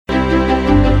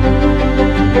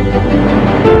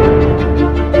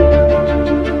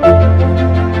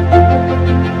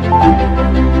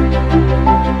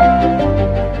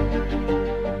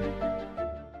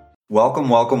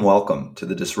Welcome to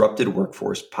the Disrupted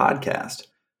Workforce Podcast,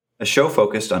 a show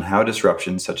focused on how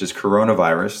disruptions such as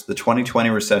coronavirus, the 2020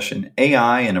 recession,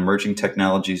 AI, and emerging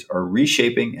technologies are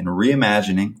reshaping and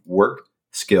reimagining work,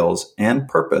 skills, and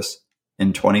purpose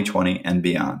in 2020 and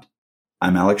beyond.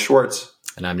 I'm Alex Schwartz.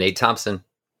 And I'm Nate Thompson.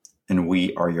 And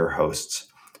we are your hosts.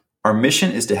 Our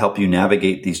mission is to help you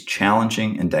navigate these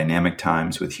challenging and dynamic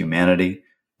times with humanity,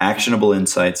 actionable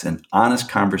insights, and honest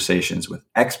conversations with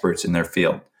experts in their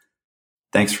field.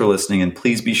 Thanks for listening, and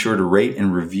please be sure to rate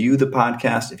and review the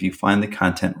podcast if you find the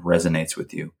content resonates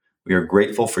with you. We are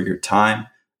grateful for your time,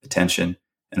 attention,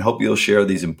 and hope you'll share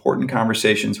these important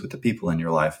conversations with the people in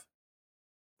your life.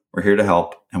 We're here to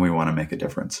help, and we want to make a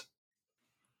difference.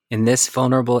 In this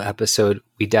vulnerable episode,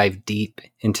 we dive deep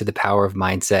into the power of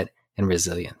mindset and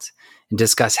resilience and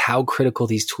discuss how critical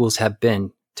these tools have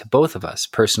been to both of us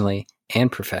personally and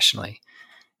professionally.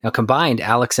 Now, combined,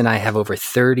 Alex and I have over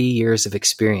 30 years of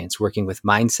experience working with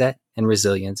mindset and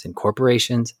resilience in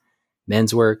corporations,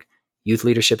 men's work, youth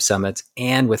leadership summits,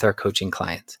 and with our coaching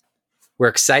clients. We're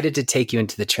excited to take you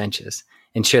into the trenches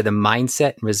and share the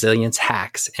mindset and resilience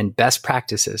hacks and best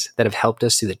practices that have helped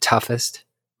us through the toughest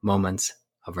moments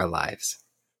of our lives.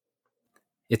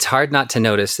 It's hard not to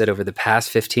notice that over the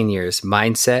past 15 years,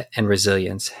 mindset and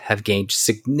resilience have gained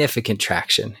significant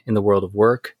traction in the world of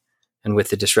work, and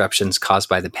with the disruptions caused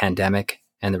by the pandemic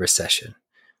and the recession.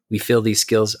 We feel these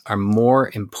skills are more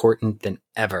important than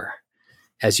ever.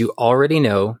 As you already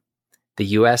know, the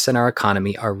US and our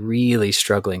economy are really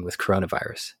struggling with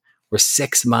coronavirus. We're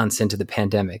 6 months into the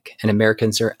pandemic, and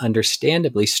Americans are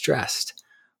understandably stressed,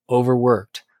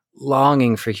 overworked,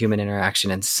 longing for human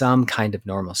interaction and some kind of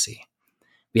normalcy.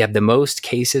 We have the most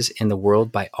cases in the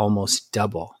world by almost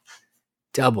double.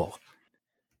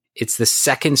 It's the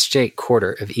second straight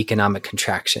quarter of economic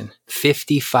contraction.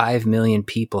 55 million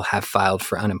people have filed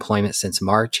for unemployment since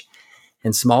March,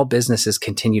 and small businesses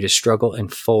continue to struggle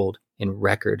and fold in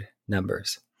record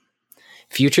numbers.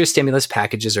 Future stimulus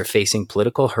packages are facing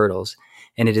political hurdles,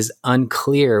 and it is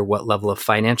unclear what level of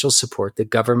financial support the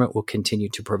government will continue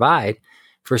to provide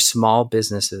for small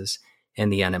businesses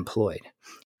and the unemployed.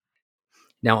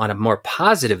 Now, on a more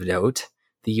positive note,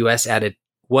 the U.S. added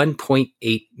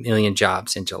 1.8 million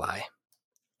jobs in July.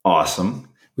 Awesome.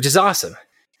 Which is awesome.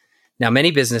 Now, many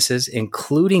businesses,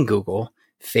 including Google,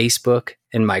 Facebook,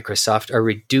 and Microsoft, are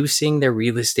reducing their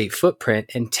real estate footprint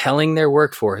and telling their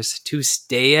workforce to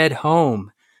stay at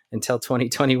home until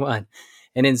 2021.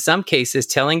 And in some cases,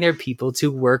 telling their people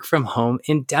to work from home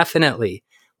indefinitely,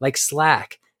 like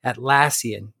Slack,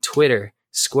 Atlassian, Twitter,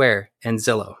 Square, and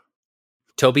Zillow.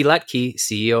 Toby Lutke,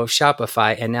 CEO of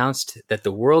Shopify, announced that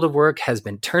the world of work has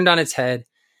been turned on its head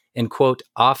and, quote,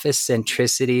 office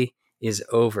centricity is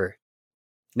over.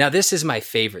 Now, this is my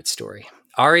favorite story.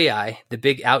 REI, the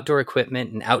big outdoor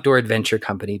equipment and outdoor adventure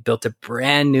company, built a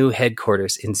brand new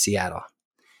headquarters in Seattle.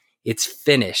 It's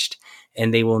finished,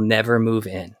 and they will never move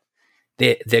in.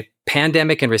 The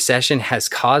pandemic and recession has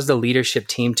caused the leadership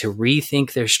team to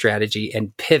rethink their strategy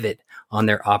and pivot on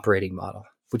their operating model,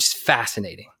 which is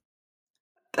fascinating.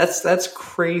 That's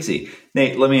crazy.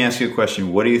 Nate, let me ask you a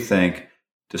question. What do you think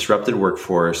disrupted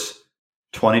workforce,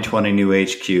 2020 new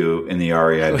HQ in the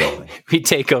REI building? We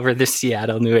take over the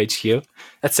Seattle new HQ.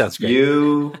 That sounds great.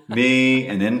 You, me,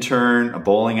 an intern, a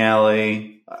bowling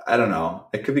alley. I don't know.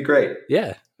 It could be great.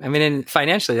 Yeah. I mean, and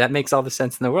financially, that makes all the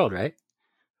sense in the world, right?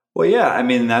 Well, yeah. I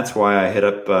mean, that's why I hit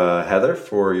up Heather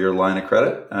for your line of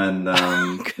credit. And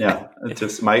yeah, it's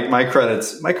just my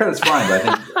credit's fine. But I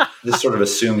think this sort of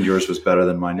assumed yours was better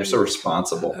than mine. You're so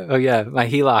responsible. Oh, yeah. My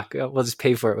HELOC. We'll just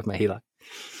pay for it with my HELOC.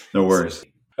 No worries.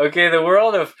 Okay. The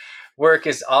world of work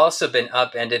has also been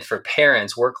upended for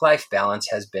parents. Work-life balance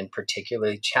has been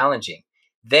particularly challenging.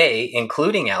 They,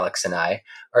 including Alex and I,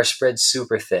 are spread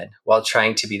super thin while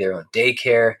trying to be their own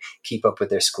daycare, keep up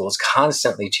with their schools,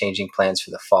 constantly changing plans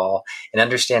for the fall, and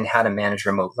understand how to manage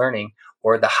remote learning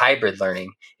or the hybrid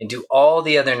learning and do all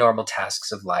the other normal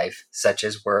tasks of life, such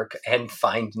as work and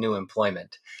find new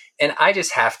employment. And I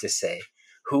just have to say,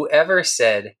 whoever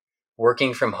said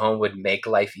working from home would make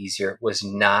life easier was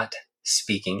not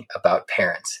speaking about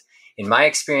parents. In my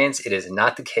experience, it is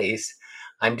not the case.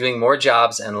 I'm doing more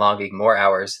jobs and logging more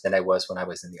hours than I was when I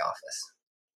was in the office.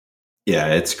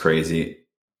 Yeah, it's crazy.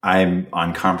 I'm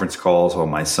on conference calls while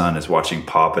my son is watching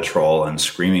Paw Patrol and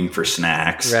screaming for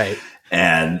snacks. Right.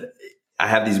 And I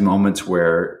have these moments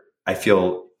where I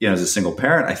feel, as a single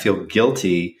parent, I feel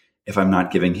guilty if I'm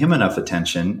not giving him enough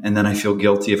attention. And then I feel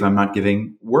guilty if I'm not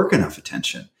giving work enough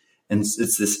attention. And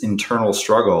it's this internal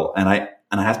struggle. And I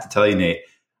have to tell you, Nate,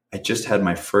 I just had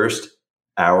my first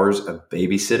hours of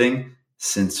babysitting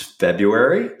since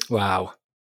February. Wow.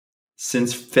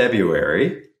 Since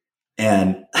February,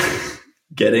 and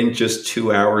getting just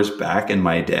 2 hours back in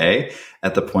my day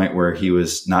at the point where he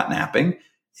was not napping,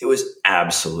 it was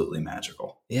absolutely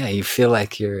magical. Yeah, you feel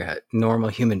like you're a normal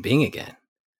human being again.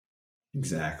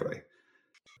 Exactly.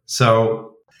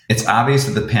 So it's obvious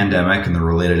that the pandemic and the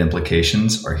related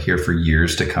implications are here for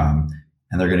years to come,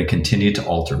 and they're going to continue to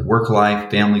alter work life,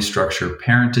 family structure,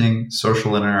 parenting,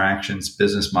 social interactions,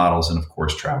 business models, and of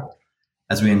course, travel.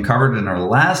 As we uncovered in our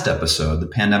last episode, the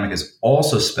pandemic has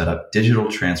also sped up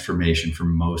digital transformation for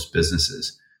most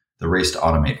businesses. The race to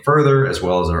automate further, as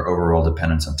well as our overall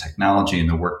dependence on technology in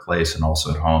the workplace and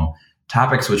also at home,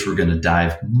 topics which we're going to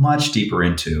dive much deeper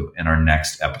into in our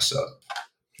next episode.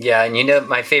 Yeah, and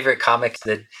my favorite comic,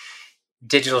 the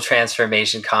digital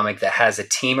transformation comic that has a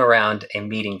team around a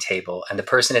meeting table, and the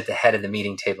person at the head of the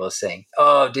meeting table is saying,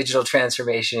 "Oh, digital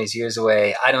transformation is years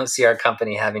away. I don't see our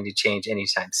company having to change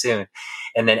anytime soon."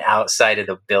 And then outside of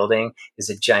the building is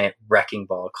a giant wrecking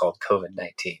ball called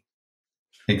COVID-19.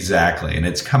 Exactly. And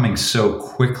it's coming so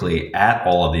quickly at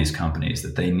all of these companies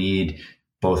that they need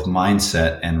both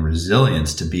mindset and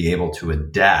resilience to be able to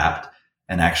adapt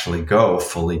and actually go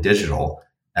fully digital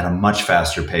at a much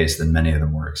faster pace than many of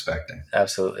them were expecting.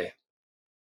 Absolutely.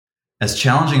 As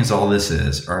challenging as all this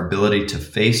is, our ability to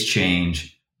face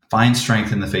change, find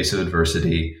strength in the face of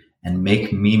adversity, and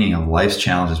make meaning of life's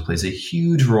challenges plays a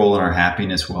huge role in our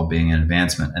happiness, well-being, and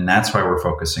advancement. And that's why we're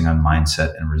focusing on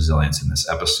mindset and resilience in this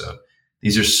episode.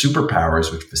 These are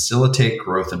superpowers which facilitate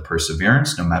growth and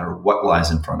perseverance no matter what lies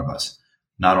in front of us.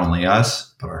 Not only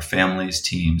us, but our families,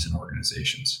 teams, and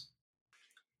organizations.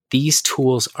 These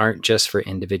tools aren't just for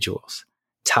individuals.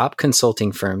 Top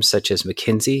consulting firms such as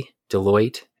McKinsey,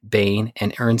 Deloitte, Bain,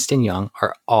 and Ernst & Young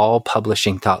are all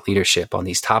publishing thought leadership on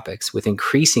these topics with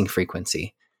increasing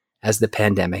frequency as the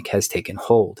pandemic has taken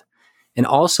hold, and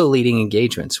also leading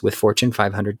engagements with Fortune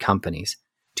 500 companies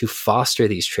to foster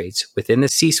these traits within the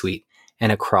C-suite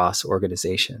and across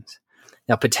organizations.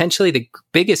 Now, potentially the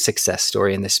biggest success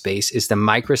story in this space is the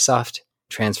Microsoft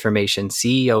transformation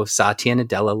CEO Satya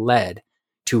Nadella led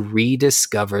to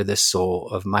rediscover the soul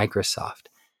of Microsoft.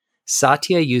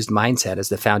 Satya used mindset as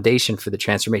the foundation for the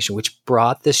transformation, which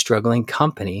brought the struggling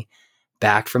company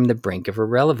back from the brink of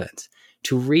irrelevance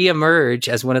to reemerge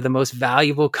as one of the most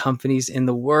valuable companies in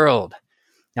the world.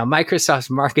 Now,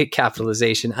 Microsoft's market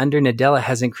capitalization under Nadella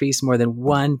has increased more than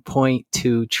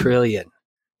 1.2 trillion.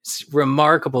 It's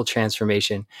remarkable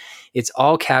transformation. It's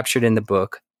all captured in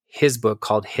his book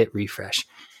called Hit Refresh.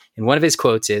 And one of his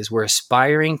quotes is, "We're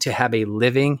aspiring to have a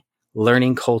living,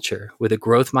 learning culture with a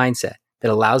growth mindset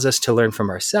that allows us to learn from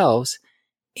ourselves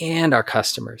and our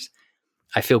customers.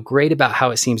 I feel great about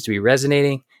how it seems to be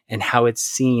resonating and how it's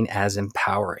seen as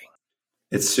empowering."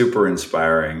 It's super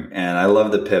inspiring. And I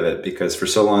love the pivot because for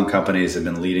so long, companies have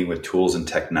been leading with tools and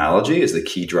technology as the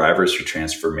key drivers for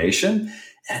transformation.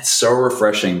 And it's so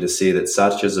refreshing to see that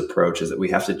Satya's approach is that we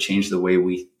have to change the way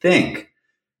we think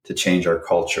to change our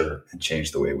culture and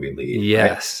change the way we lead.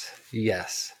 Yes. Right?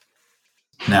 Yes.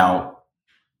 Now,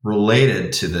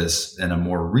 related to this, in a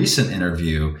more recent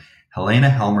interview, Helena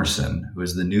Helmerson, who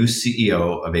is the new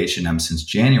CEO of H&M since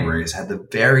January, has had the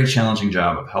very challenging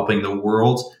job of helping the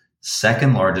world's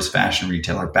second largest fashion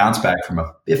retailer bounce back from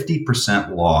a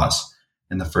 50% loss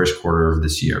in the first quarter of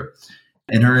this year.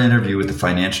 In her interview with the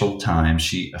Financial Times,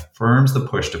 she affirms the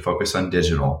push to focus on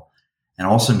digital and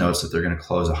also notes that they're going to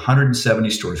close 170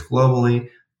 stores globally,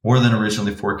 more than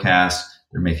originally forecast.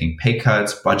 They're making pay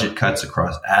cuts, budget cuts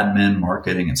across admin,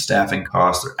 marketing, and staffing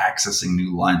costs. They're accessing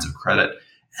new lines of credit.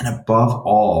 And above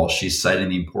all, she's citing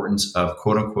the importance of,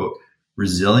 quote unquote,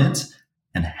 resilience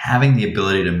and having the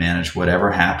ability to manage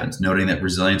whatever happens, noting that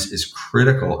resilience is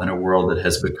critical in a world that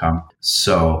has become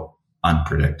so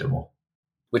unpredictable.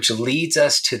 Which leads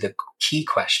us to the key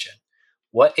question: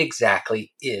 what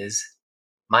exactly is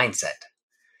mindset?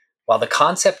 While the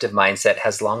concept of mindset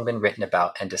has long been written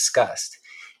about and discussed,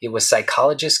 it was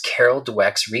psychologist Carol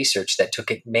Dweck's research that took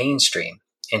it mainstream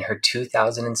in her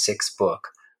 2006 book,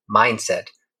 Mindset,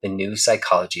 The New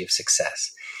Psychology of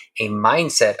Success. A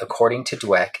mindset, according to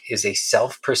Dweck, is a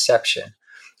self-perception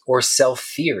or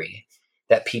self-theory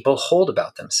that people hold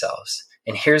about themselves.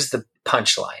 And here's the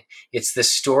punchline. It's the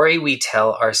story we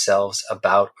tell ourselves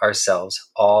about ourselves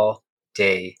all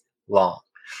day long.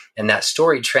 And that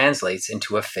story translates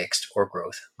into a fixed or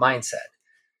growth mindset.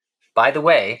 By the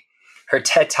way, her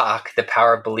TED Talk, The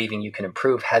Power of Believing You Can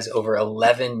Improve, has over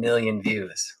 11 million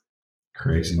views.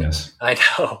 Craziness. I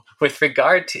know. With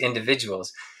regard to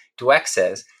individuals, Dweck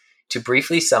says, To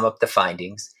briefly sum up the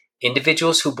findings,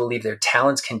 individuals who believe their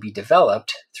talents can be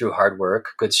developed through hard work,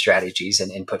 good strategies,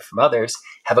 and input from others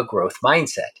have a growth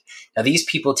mindset. Now, these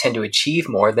people tend to achieve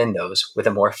more than those with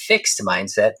a more fixed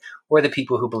mindset, or the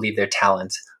people who believe their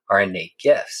talents are innate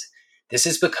gifts. This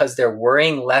is because they're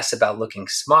worrying less about looking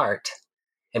smart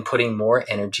and putting more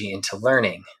energy into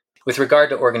learning. With regard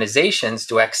to organizations,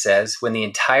 Dweck says, when the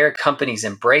entire companies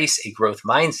embrace a growth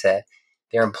mindset,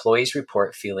 their employees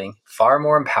report feeling far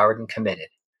more empowered and committed.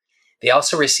 They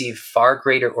also receive far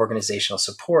greater organizational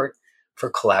support for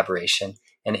collaboration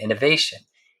and innovation.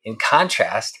 In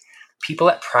contrast, people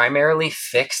at primarily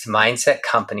fixed mindset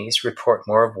companies report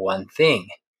more of one thing: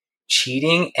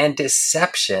 cheating and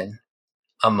deception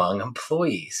among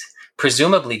employees,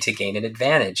 presumably to gain an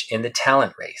advantage in the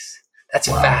talent race. That's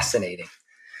fascinating.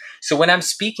 So when I'm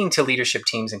speaking to leadership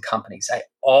teams and companies, I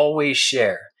always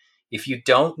share, if you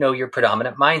don't know your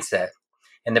predominant mindset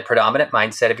and the predominant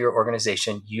mindset of your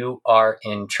organization, you are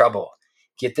in trouble.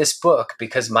 Get this book,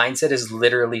 because mindset is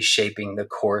literally shaping the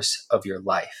course of your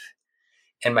life.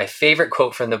 And my favorite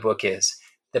quote from the book is,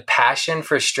 the passion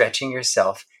for stretching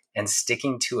yourself and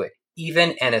sticking to it,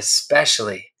 even and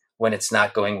especially when it's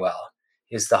not going well,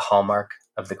 is the hallmark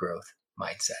of the growth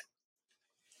mindset.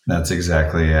 That's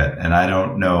exactly it. And I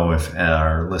don't know if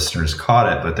our listeners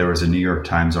caught it, but there was a New York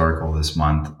Times article this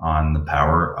month on the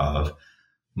power of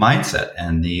mindset.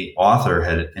 And the author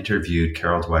had interviewed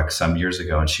Carol Dweck some years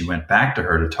ago, and she went back to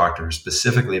her to talk to her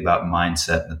specifically about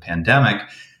mindset in the pandemic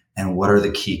and what are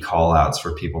the key call outs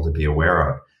for people to be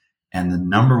aware of. And the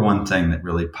number one thing that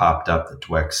really popped up that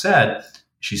Dweck said,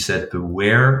 she said,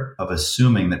 beware of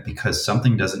assuming that because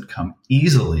something doesn't come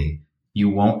easily, you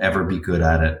won't ever be good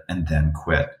at it and then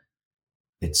quit.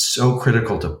 It's so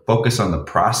critical to focus on the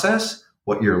process,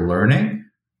 what you're learning,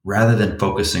 rather than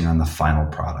focusing on the final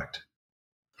product.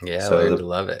 Yeah, so learn to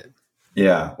love it.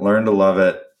 Yeah, learn to love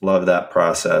it, love that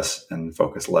process, and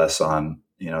focus less on,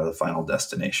 the final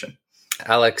destination.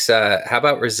 Alex, how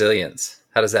about resilience?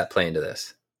 How does that play into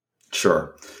this?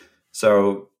 Sure.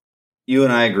 So you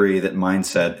and I agree that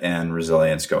mindset and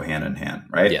resilience go hand in hand,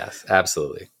 right? Yes,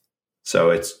 absolutely.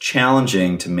 So it's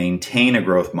challenging to maintain a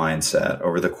growth mindset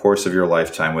over the course of your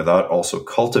lifetime without also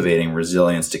cultivating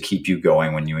resilience to keep you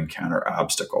going when you encounter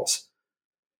obstacles.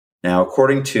 Now,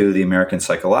 according to the American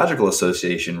Psychological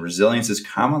Association, resilience is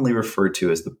commonly referred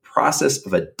to as the process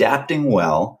of adapting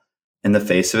well in the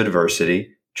face of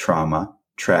adversity, trauma,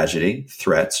 tragedy,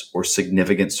 threats, or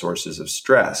significant sources of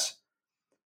stress.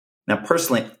 Now,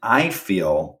 personally, I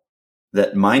feel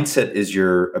that mindset is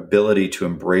your ability to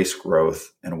embrace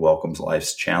growth and welcome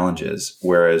life's challenges,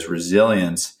 whereas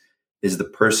resilience is the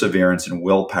perseverance and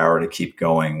willpower to keep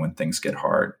going when things get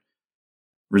hard.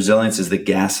 Resilience is the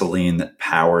gasoline that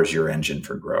powers your engine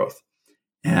for growth.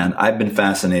 And I've been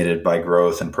fascinated by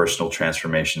growth and personal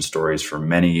transformation stories for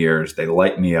many years. They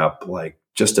light me up like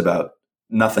just about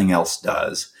nothing else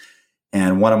does.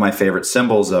 And one of my favorite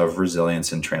symbols of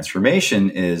resilience and transformation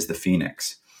is the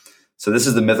phoenix. So this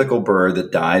is the mythical bird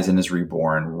that dies and is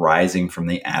reborn, rising from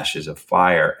the ashes of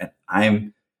fire. And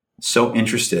I'm so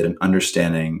interested in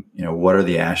understanding, what are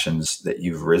the ashes that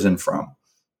you've risen from?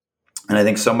 And I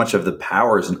think so much of the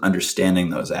power is in understanding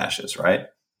those ashes, right?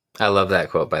 I love that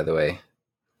quote, by the way.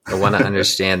 I want to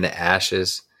understand the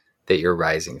ashes that you're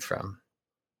rising from.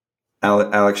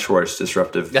 Alex Schwartz,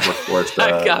 disruptive workforce.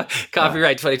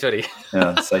 Copyright 2020.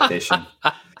 Citation.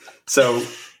 So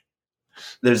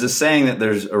there's a saying that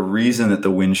there's a reason that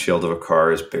the windshield of a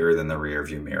car is bigger than the rear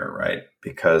view mirror, right?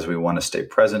 Because we want to stay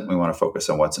present. We want to focus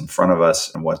on what's in front of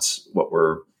us and what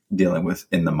we're dealing with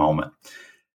in the moment.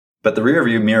 But the rear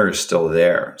view mirror is still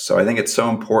there. So I think it's so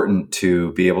important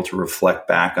to be able to reflect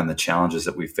back on the challenges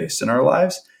that we faced in our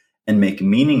lives and make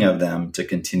meaning of them to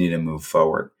continue to move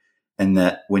forward. And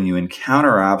that when you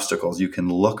encounter obstacles, you can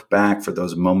look back for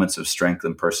those moments of strength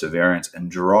and perseverance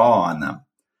and draw on them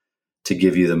to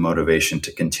give you the motivation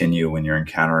to continue when you're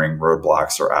encountering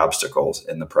roadblocks or obstacles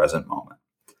in the present moment.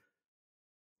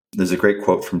 There's a great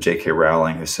quote from J.K.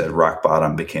 Rowling who said, rock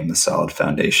bottom became the solid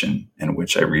foundation in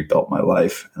which I rebuilt my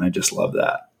life. And I just love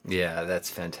that. Yeah, that's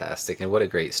fantastic. And what a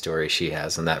great story she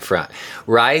has on that front.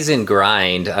 Rise and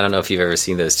grind. I don't know if you've ever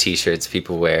seen those t-shirts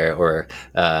people wear or,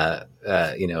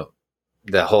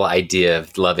 the whole idea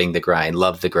of loving the grind,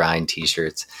 love the grind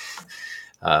t-shirts.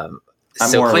 I'm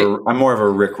more of a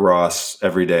Rick Ross,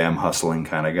 every day I'm hustling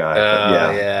kind of guy.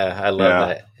 I love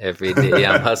that. Every day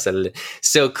I'm hustling.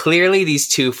 So clearly these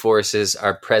two forces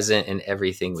are present in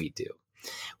everything we do.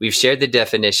 We've shared the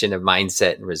definition of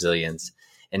mindset and resilience,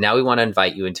 and now we want to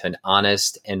invite you into an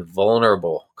honest and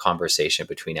vulnerable conversation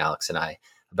between Alex and I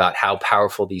about how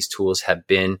powerful these tools have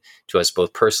been to us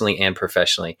both personally and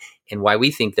professionally, and why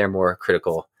we think they're more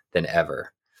critical than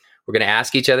ever. We're going to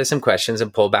ask each other some questions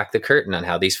and pull back the curtain on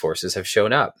how these forces have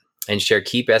shown up, and share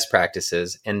key best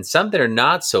practices and some that are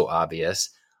not so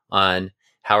obvious on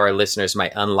how our listeners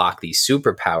might unlock these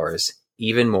superpowers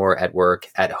even more at work,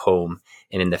 at home,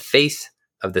 and in the face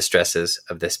of the stresses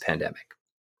of this pandemic.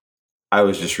 I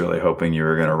was just really hoping you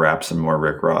were going to rap some more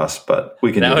Rick Ross, but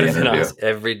we can do the interview. Awesome.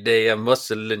 Every day I'm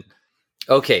hustling.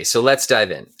 Okay, so let's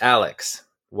dive in. Alex,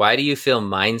 why do you feel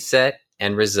mindset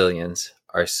and resilience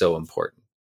are so important?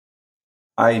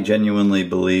 I genuinely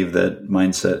believe that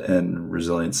mindset and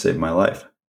resilience saved my life.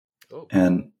 Oh.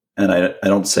 And I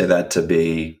don't say that to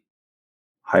be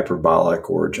hyperbolic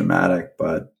or dramatic,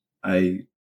 but I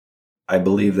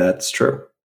believe that's true.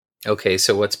 Okay,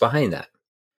 so what's behind that?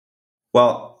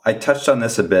 Well, I touched on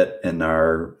this a bit in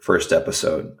our first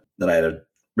episode, that I had a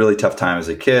really tough time as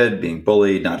a kid, being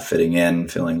bullied, not fitting in,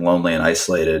 feeling lonely and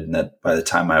isolated. And that by the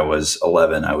time I was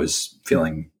 11, I was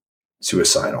feeling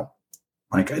suicidal,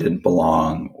 like I didn't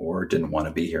belong or didn't want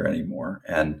to be here anymore.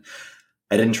 And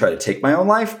I didn't try to take my own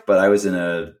life, but I was in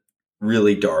a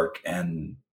really dark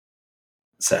and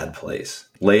sad place.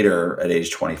 Later, at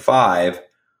age 25,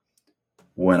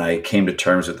 when I came to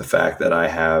terms with the fact that I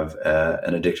have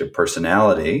an addictive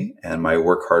personality and my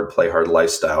work hard, play hard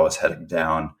lifestyle was heading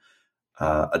down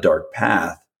a dark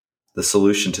path, the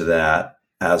solution to that,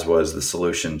 as was the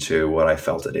solution to what I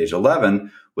felt at age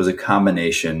 11, was a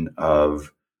combination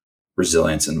of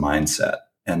resilience and mindset,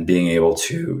 and being able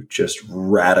to just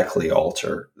radically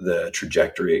alter the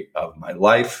trajectory of my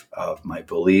life, of my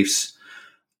beliefs,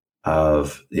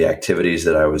 of the activities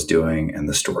that I was doing and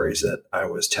the stories that I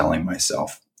was telling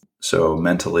myself. So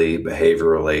mentally,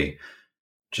 behaviorally,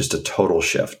 just a total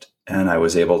shift. And I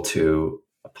was able to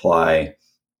apply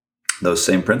those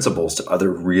same principles to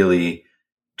other really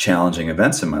challenging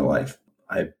events in my life.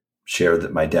 I shared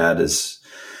that my dad is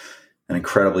an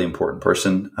incredibly important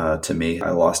person to me.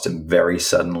 I lost him very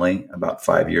suddenly about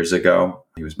 5 years ago.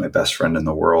 He was my best friend in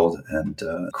the world and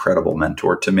an incredible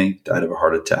mentor to me. Died of a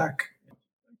heart attack.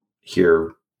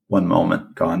 Here one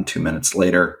moment, gone 2 minutes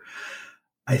later.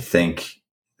 I think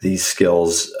these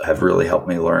skills have really helped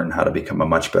me learn how to become a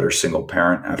much better single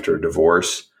parent after a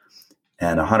divorce,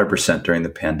 and 100% during the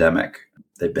pandemic.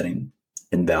 They've been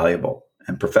invaluable.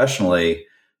 And professionally,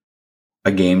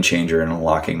 a game changer in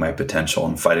unlocking my potential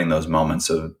and fighting those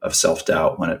moments of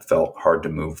self-doubt when it felt hard to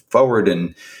move forward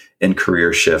in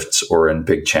career shifts or in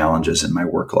big challenges in my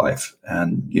work life,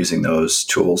 and using those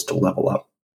tools to level up.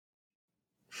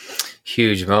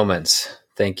 Huge moments.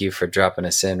 Thank you for dropping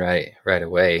us in right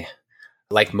away.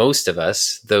 Like most of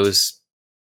us, those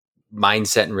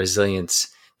mindset and resilience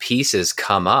pieces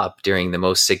come up during the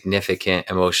most significant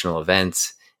emotional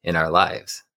events in our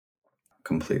lives.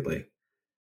 Completely.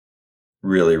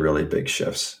 Really, really big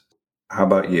shifts. How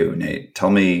about you, Nate?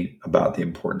 Tell me about the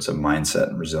importance of mindset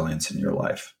and resilience in your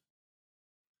life.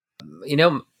 You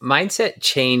know, mindset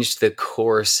changed the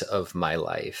course of my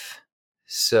life.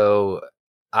 So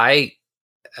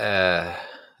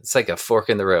it's like a fork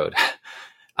in the road.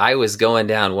 I was going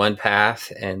down one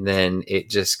path and then it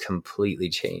just completely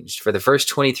changed. For the first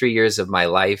 23 years of my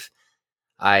life,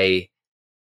 I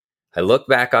look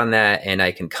back on that and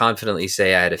I can confidently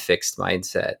say I had a fixed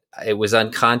mindset. It was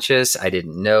unconscious. I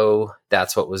didn't know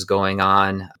that's what was going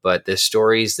on, but the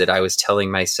stories that I was telling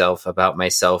myself about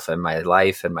myself and my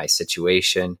life and my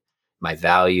situation, my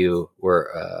value,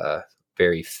 were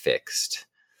very fixed.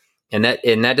 And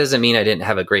that doesn't mean I didn't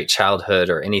have a great childhood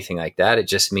or anything like that. It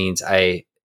just means I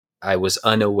was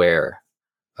unaware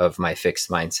of my fixed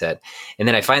mindset. And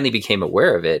then I finally became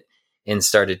aware of it and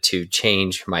started to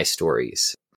change my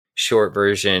stories. Short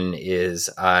version is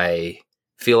I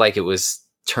feel like it was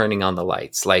turning on the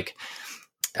lights. Like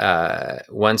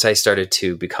once I started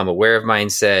to become aware of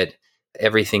mindset,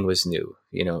 everything was new.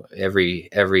 You know,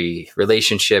 every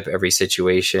relationship, every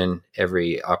situation,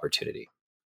 every opportunity.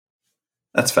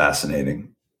 That's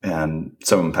fascinating and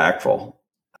so impactful.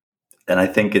 And I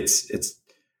think it's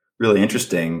really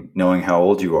interesting, knowing how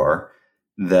old you are,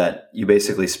 that you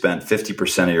basically spent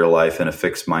 50% of your life in a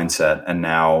fixed mindset and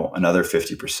now another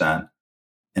 50%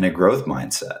 in a growth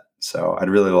mindset. So I'd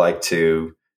really like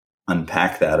to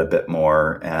unpack that a bit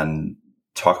more and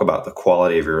talk about the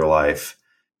quality of your life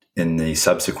in the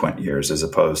subsequent years as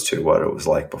opposed to what it was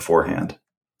like beforehand.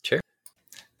 Sure.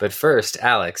 But first,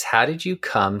 Alex, how did you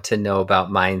come to know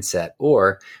about mindset,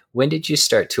 or when did you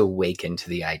start to awaken to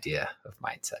the idea of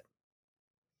mindset?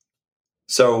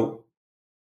 So,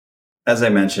 as I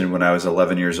mentioned, when I was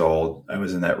 11 years old, I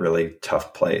was in that really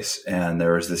tough place. And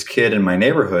there was this kid in my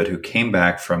neighborhood who came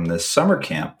back from this summer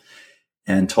camp.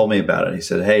 and told me about it. He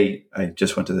said, "Hey, I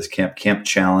just went to this Camp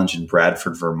Challenge in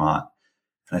Bradford, Vermont."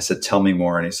 And I said, "Tell me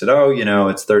more." And he said, "Oh,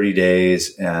 it's 30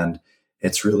 days and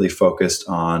it's really focused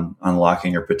on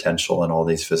unlocking your potential and all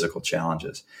these physical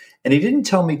challenges." And he didn't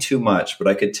tell me too much, but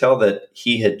I could tell that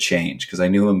he had changed because I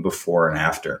knew him before and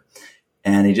after.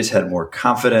 And he just had more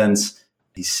confidence.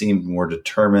 He seemed more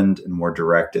determined and more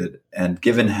directed. And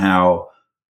given how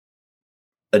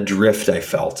adrift I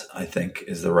felt, I think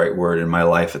is the right word, in my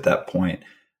life at that point,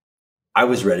 I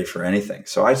was ready for anything.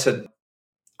 So I said,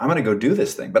 "I'm going to go do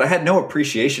this thing." But I had no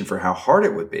appreciation for how hard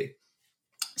it would be.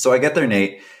 So I get there,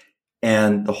 Nate,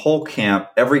 and the whole camp,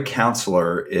 every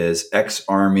counselor is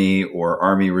ex-Army or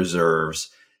Army Reserves.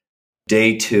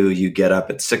 Day 2, you get up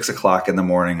at 6 o'clock in the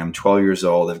morning. I'm 12 years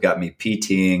old. They've got me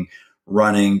PTing,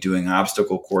 running, doing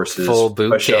obstacle courses. Full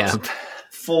boot camp.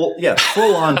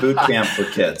 Full on boot camp for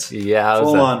kids. Yeah.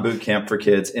 Full on boot camp for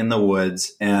kids in the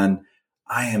woods. And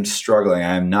I am struggling.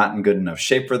 I am not in good enough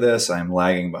shape for this. I'm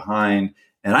lagging behind.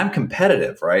 And I'm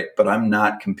competitive, right? But I'm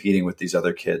not competing with these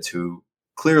other kids who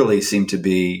clearly seem to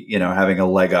be, having a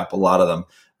leg up, a lot of them,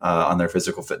 on their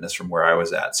physical fitness from where I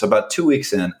was at. So about 2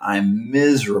 weeks in, I'm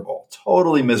miserable,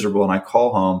 totally miserable. And I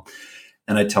call home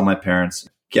and I tell my parents,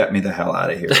 "Get me the hell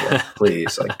out of here,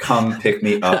 please. Come pick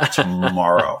me up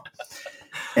tomorrow."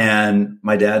 And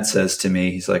my dad says to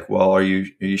me, he's like, "Well, are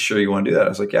you sure you want to do that?" I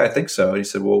was like, "Yeah, I think so." And he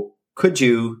said, "Well, could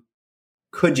you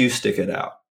stick it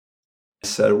out?" I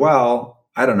said, "Well,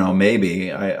 I don't know,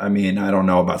 maybe. I mean, I don't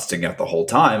know about sticking out the whole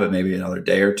time, but maybe another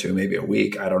day or two, maybe a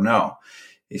week. I don't know."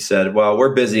 He said, "Well,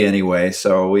 we're busy anyway,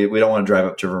 so we don't want to drive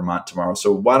up to Vermont tomorrow.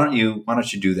 So why don't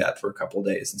you do that for a couple of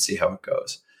days and see how it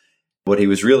goes?" What he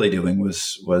was really doing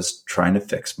was trying to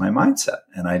fix my mindset.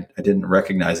 And I didn't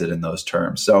recognize it in those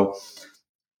terms. So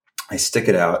I stick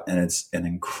it out, and it's an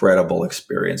incredible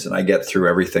experience. And I get through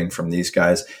everything from these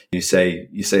guys. You say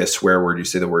a swear word, you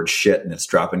say the word shit, and it's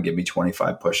drop and give me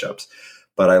 25 push-ups.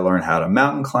 But I learn how to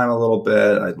mountain climb a little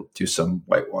bit. I do some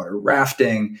whitewater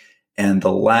rafting. And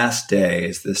the last day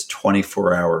is this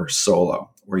 24-hour solo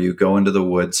where you go into the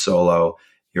woods solo.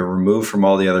 You're removed from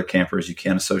all the other campers. You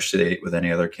can't associate with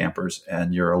any other campers,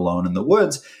 and you're alone in the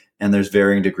woods. And there's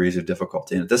varying degrees of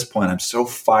difficulty. And at this point, I'm so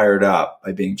fired up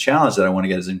by being challenged that I want to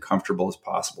get as uncomfortable as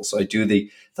possible. So I do the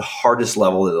hardest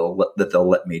level that they'll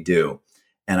let me do.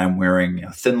 And I'm wearing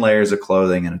thin layers of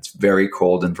clothing, and it's very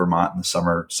cold in Vermont in the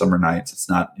summer nights. It's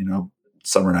not,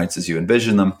 summer nights as you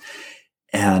envision them.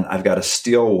 And I've got a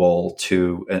steel wool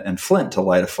and flint to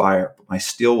light a fire. But my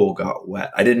steel wool got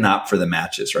wet. I didn't opt for the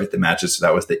matches, right? The matches,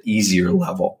 that was the easier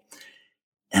level.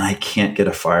 And I can't get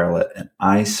a fire lit. And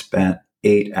I spent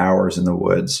 8 hours in the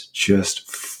woods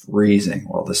just freezing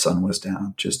while the sun was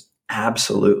down, just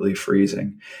absolutely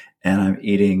freezing. And I'm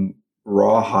eating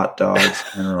raw hot dogs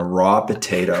and a raw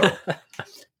potato.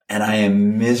 And I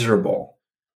am miserable.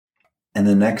 And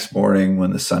the next morning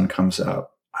when the sun comes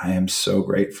up, I am so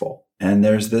grateful. And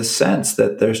there's this sense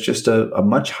that there's just a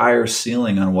much higher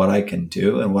ceiling on what I can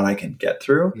do and what I can get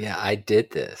through. Yeah, I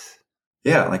did this.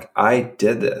 Yeah, I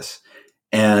did this.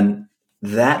 And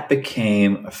that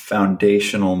became a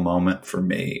foundational moment for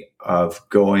me of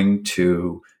going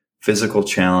to physical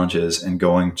challenges and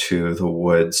going to the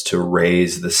woods to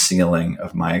raise the ceiling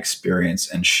of my experience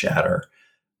and shatter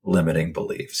limiting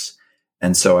beliefs.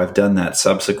 And so I've done that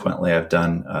subsequently. I've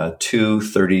done 2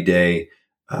 30-day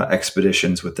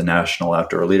expeditions with the National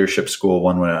Outdoor Leadership School,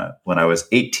 one when I was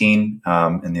 18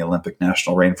 in the Olympic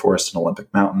National Rainforest and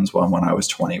Olympic Mountains, one when I was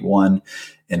 21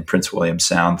 in Prince William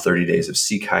Sound, 30 days of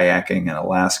sea kayaking in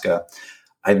Alaska.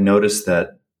 I've noticed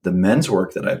that the men's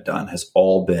work that I've done has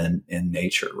all been in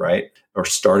nature, right? Or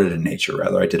started in nature,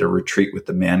 rather. I did a retreat with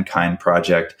the Mankind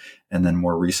Project, and then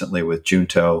more recently with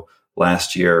Junto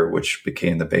last year, which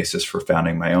became the basis for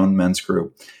founding my own men's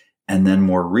group. And then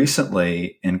more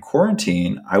recently in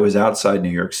quarantine, I was outside New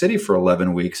York City for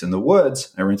 11 weeks in the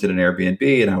woods. I rented an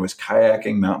Airbnb and I was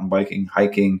kayaking, mountain biking,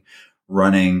 hiking,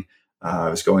 running. I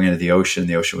was going into the ocean.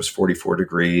 The ocean was 44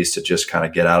 degrees to just kind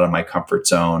of get out of my comfort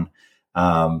zone.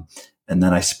 And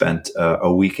then I spent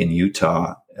a week in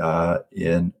Utah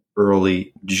in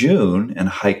early June and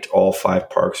hiked all 5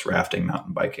 parks, rafting,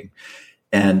 mountain biking.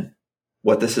 And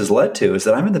what this has led to is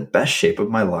that I'm in the best shape of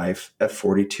my life at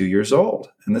 42 years old.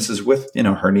 And this is with,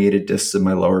 herniated discs in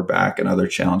my lower back and other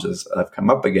challenges that I've come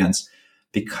up against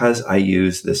because I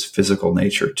use this physical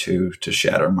nature to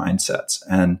shatter mindsets.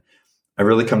 And I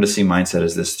really come to see mindset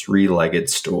as this 3-legged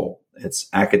stool. It's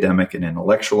academic and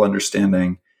intellectual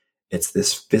understanding. It's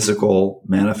this physical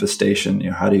manifestation.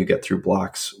 How do you get through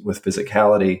blocks with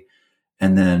physicality?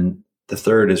 And then The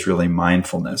third is really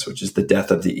mindfulness, which is the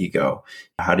death of the ego.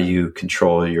 How do you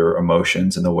control your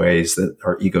emotions in the ways that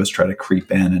our egos try to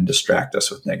creep in and distract us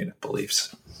with negative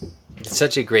beliefs? It's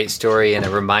such a great story and a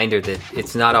reminder that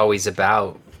it's not always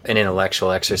about an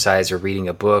intellectual exercise or reading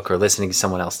a book or listening to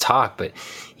someone else talk, but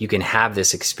you can have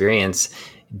this experience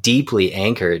deeply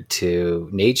anchored to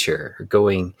nature,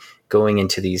 going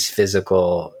into these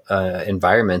physical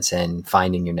environments and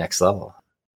finding your next level.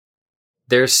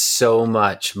 There's so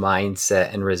much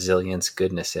mindset and resilience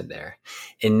goodness in there.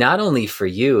 And not only for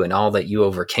you and all that you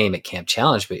overcame at Camp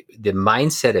Challenge, but the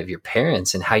mindset of your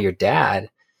parents and how your dad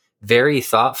very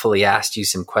thoughtfully asked you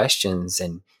some questions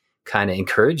and kind of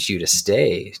encouraged you to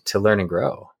stay, to learn and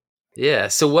grow. Yeah.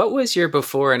 So what was your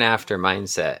before and after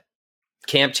mindset?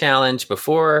 Camp Challenge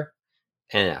before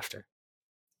and after.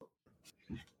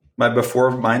 My before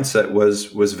mindset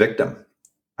was victim.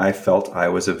 I felt I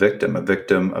was a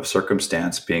victim of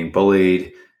circumstance, being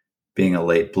bullied, being a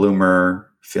late bloomer,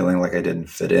 feeling like I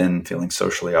didn't fit in, feeling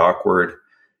socially awkward.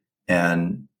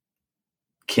 And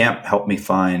camp helped me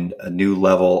find a new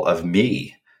level of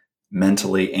me,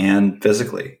 mentally and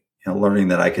physically, learning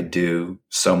that I could do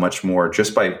so much more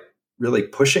just by really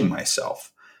pushing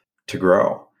myself to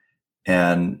grow.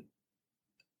 And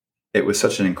it was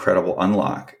such an incredible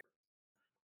unlock.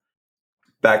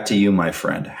 Back to you, my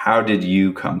friend. How did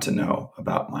you come to know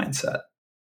about mindset?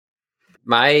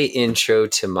 My intro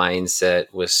to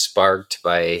mindset was sparked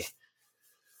by,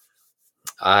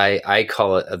 I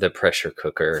call it the pressure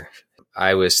cooker.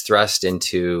 I was thrust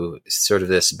into sort of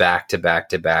this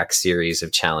back-to-back-to-back series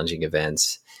of challenging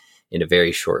events in a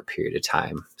very short period of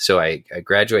time. So I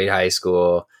graduate high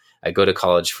school. I go to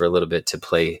college for a little bit to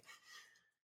play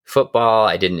football.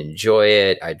 I didn't enjoy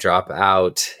it. I drop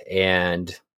out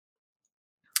and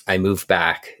I moved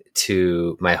back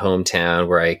to my hometown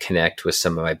where I connect with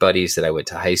some of my buddies that I went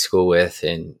to high school with.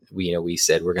 And we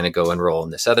said, we're going to go enroll in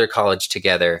this other college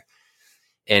together.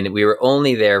 And we were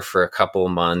only there for a couple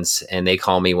of months. And they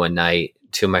call me one night,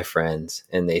 to my friends,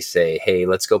 and they say, hey,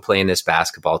 let's go play in this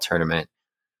basketball tournament.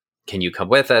 Can you come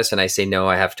with us? And I say, no,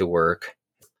 I have to work.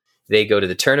 They go to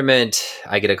the tournament.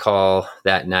 I get a call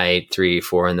that night, 3,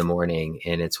 4 in the morning.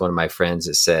 And it's one of my friends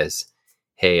that says,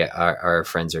 hey, our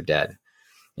friends are dead.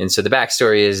 And so the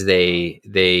backstory is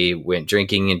they went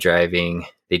drinking and driving.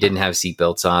 They didn't have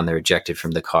seatbelts on. They're ejected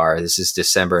from the car. This is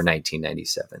December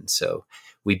 1997. So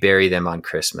we bury them on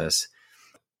Christmas.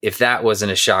 If that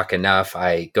wasn't a shock enough,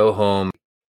 I go home.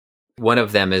 One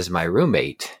of them is my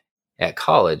roommate at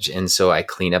college. And so I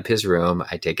clean up his room.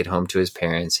 I take it home to his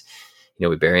parents.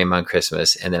 We bury him on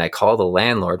Christmas. And then I call the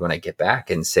landlord when I get back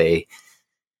and say,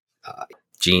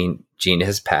 Gene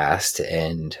has passed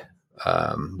and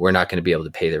we're not going to be able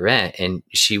to pay the rent. And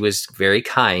she was very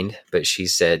kind, but she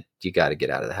said, you got to get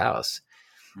out of the house.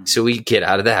 Mm-hmm. So we get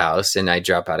out of the house and I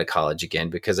drop out of college again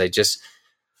because I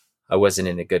wasn't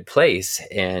in a good place.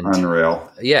 And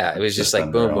unreal. Yeah, it was just like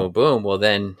unreal. Boom, boom, boom. Well,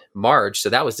 then March. So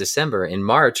that was December. In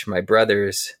March, my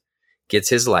brother's gets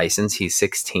his license. He's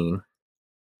 16.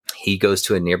 He goes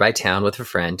to a nearby town with a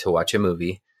friend to watch a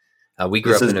movie. We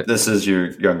grew up this is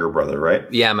your younger brother,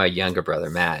 right? Yeah, my younger brother,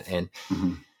 Matt. And,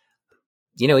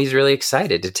 he's really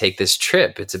excited to take this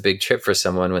trip. It's a big trip for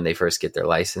someone when they first get their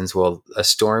license. Well, a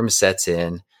storm sets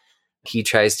in. He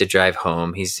tries to drive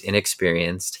home. He's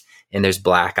inexperienced. And there's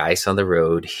black ice on the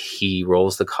road. He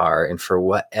rolls the car. And for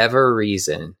whatever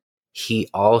reason, he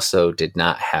also did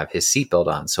not have his seatbelt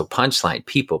on. So punchline,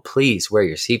 people, please wear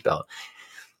your seatbelt.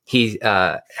 He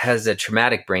has a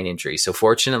traumatic brain injury. So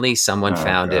fortunately, someone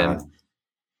found him.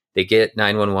 They get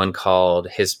 911 called.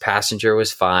 His passenger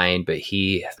was fine, but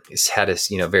he had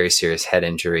a very serious head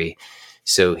injury.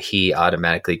 So he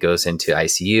automatically goes into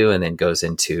ICU and then goes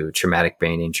into traumatic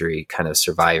brain injury kind of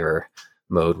survivor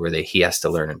mode where he has to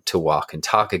learn to walk and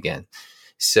talk again.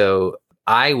 So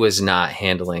I was not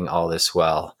handling all this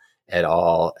well at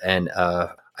all. And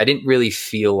I didn't really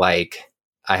feel like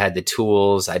I had the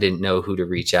tools. I didn't know who to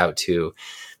reach out to.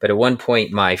 But at one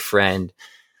point, my friend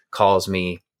calls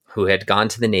me, who had gone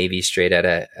to the Navy straight out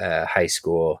of high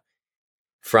school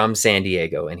from San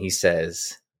Diego. And he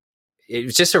says, it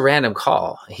was just a random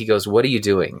call. He goes, what are you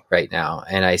doing right now?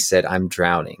 And I said, I'm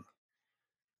drowning.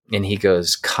 And he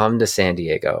goes, come to San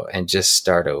Diego and just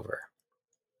start over.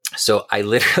 So I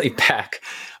literally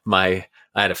I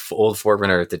had an old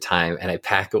 4Runner at the time, and I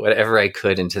packed whatever I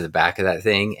could into the back of that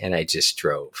thing, and I just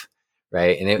drove,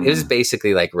 right? And it was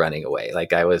basically like running away.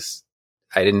 Like I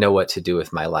didn't know what to do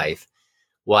with my life.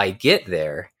 Well, I get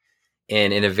there,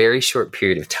 and in a very short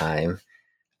period of time,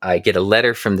 I get a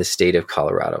letter from the state of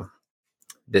Colorado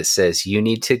that says, you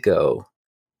need to go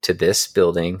to this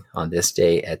building on this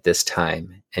day at this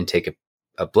time and take a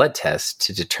a blood test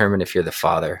to determine if you're the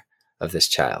father of this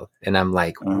child. And I'm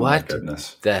like, Oh, what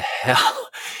the hell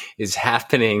is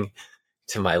happening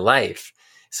to my life?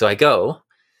 So I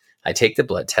take the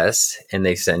blood test, and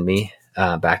they send me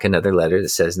back another letter that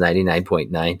says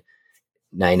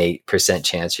 99.998%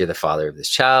 chance you're the father of this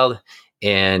child.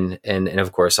 And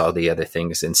of course, all the other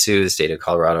things ensue, the state of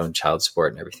Colorado and child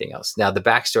support and everything else. Now, the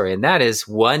backstory, and that is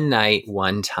one night,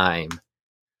 one time,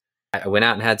 I went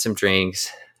out and had some drinks,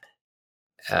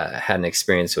 had an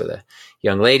experience with a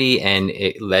young lady, and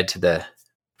it led to the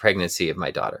pregnancy of my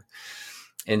daughter.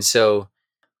 And so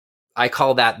I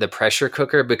call that the pressure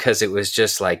cooker, because it was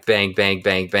just like bang, bang,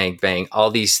 bang, bang, bang,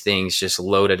 all these things just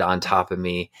loaded on top of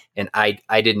me. And I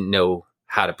didn't know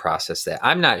how to process that.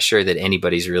 I'm not sure that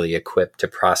anybody's really equipped to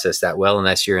process that well,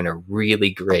 unless you're in a really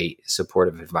great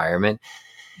supportive environment.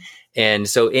 And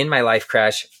so in my life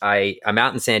crash, I'm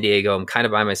out in San Diego. I'm kind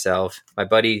of by myself, my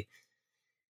buddy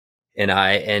and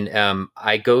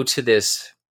I go to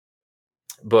this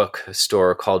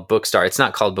bookstore called Bookstar. It's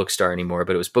not called Bookstar anymore,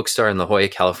 but it was Bookstar in La Jolla,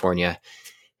 California.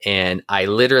 And I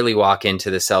literally walk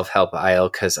into the self-help aisle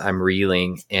because I'm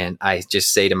reeling. And I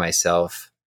just say to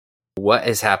myself, what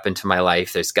has happened to my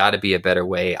life? There's got to be a better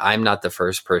way. I'm not the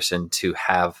first person to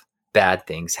have bad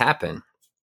things happen.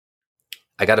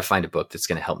 I got to find a book that's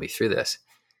going to help me through this.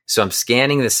 So I'm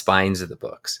scanning the spines of the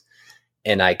books,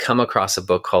 and I come across a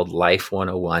book called Life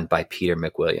 101 by Peter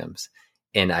McWilliams.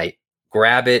 And I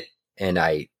grab it and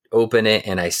I open it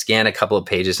and I scan a couple of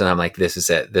pages, and I'm like, this is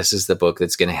it. This is the book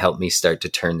that's going to help me start to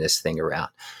turn this thing around.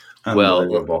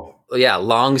 Well, yeah,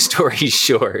 long story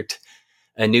short,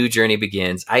 a new journey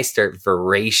begins. I start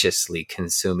voraciously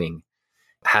consuming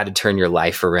how to turn your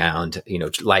life around,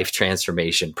 life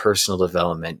transformation, personal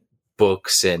development,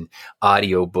 books and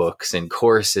audio books and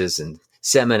courses and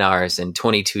seminars. And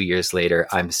 22 years later,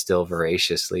 I'm still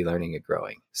voraciously learning and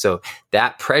growing. So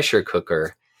that pressure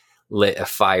cooker lit a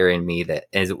fire in me that,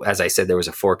 as I said, there was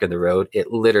a fork in the road.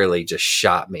 It literally just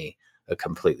shot me a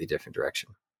completely different direction.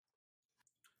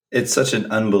 It's such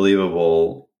an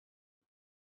unbelievable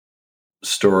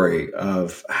story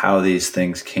of how these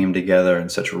things came together in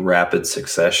such rapid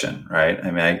succession, right?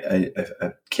 I mean,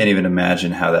 I can't even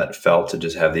imagine how that felt to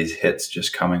just have these hits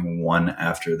just coming one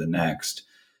after the next.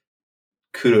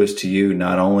 Kudos to you,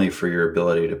 not only for your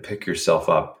ability to pick yourself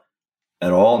up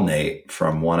at all, Nate,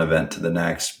 from one event to the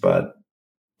next, but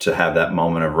to have that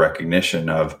moment of recognition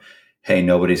of, hey,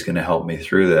 nobody's going to help me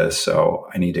through this, so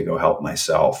I need to go help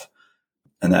myself.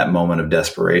 And that moment of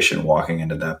desperation walking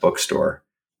into that bookstore.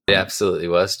 It absolutely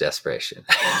was desperation.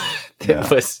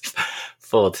 It was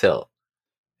full tilt.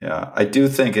 Yeah, I do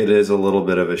think it is a little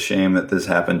bit of a shame that this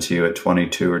happened to you at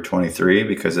 22 or 23,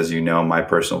 because as you know, my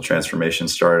personal transformation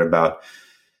started about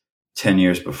 10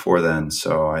 years before then.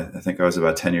 So I think I was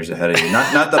about 10 years ahead of you.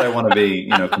 Not that I want to be,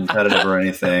 competitive or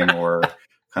anything, or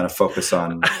kind of focus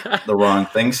on the wrong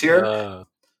things here.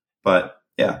 But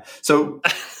yeah. So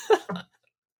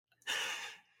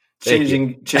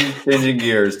changing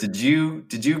gears. Did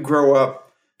you grow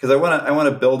up? Because I want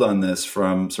to build on this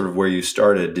from sort of where you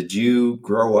started. Did you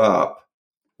grow up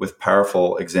with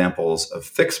powerful examples of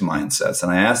fixed mindsets?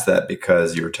 And I asked that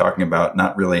because you were talking about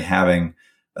not really having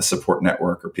a support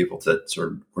network or people that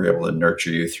sort of were able to nurture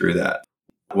you through that.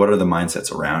 What are the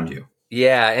mindsets around you?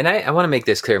 Yeah, and I want to make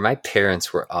this clear. My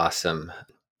parents were awesome.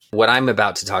 What I'm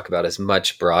about to talk about is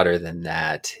much broader than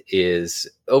that. Is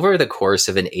over the course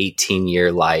of an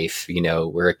 18-year life,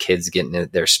 where a kid's getting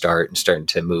their start and starting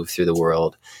to move through the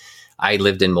world. I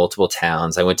lived in multiple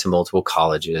towns. I went to multiple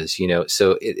colleges,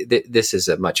 so this is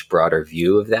a much broader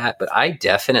view of that. But I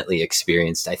definitely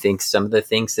experienced, I think, some of the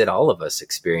things that all of us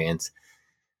experience: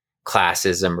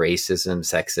 classism, racism,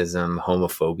 sexism,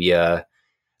 homophobia.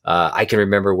 I can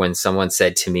remember when someone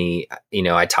said to me,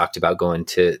 I talked about going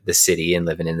to the city and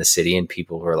living in the city, and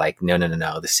people were like, no,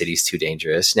 the city's too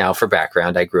dangerous. Now, for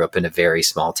background, I grew up in a very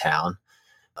small town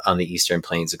on the eastern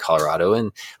plains of Colorado.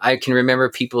 And I can remember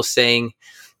people saying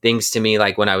things to me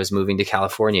like when I was moving to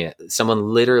California, someone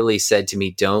literally said to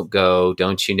me, don't go.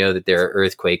 Don't you know that there are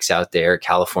earthquakes out there?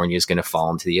 California is going to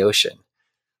fall into the ocean.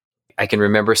 I can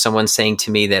remember someone saying to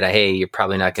me that, hey, you're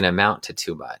probably not going to amount to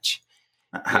too much.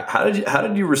 How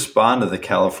did you respond to the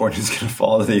California's going to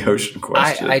fall into the ocean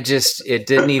question? It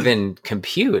didn't even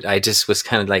compute. I just was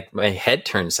kind of like, my head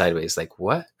turned sideways. Like,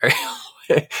 what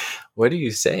are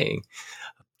you saying?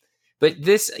 But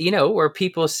this, where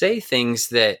people say things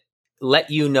that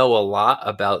let you know a lot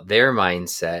about their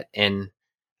mindset. And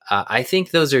I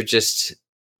think those are just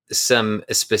some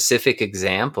specific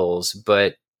examples,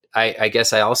 but I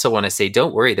guess I also want to say,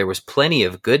 don't worry, there was plenty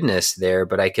of goodness there,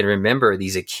 but I can remember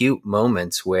these acute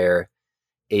moments where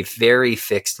a very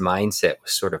fixed mindset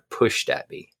was sort of pushed at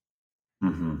me.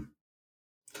 Mm-hmm.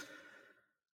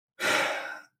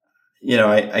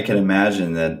 I can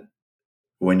imagine that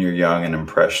when you're young and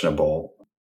impressionable,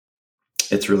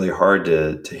 it's really hard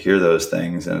to hear those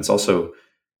things. And it's also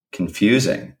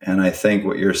confusing. And I think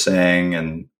what you're saying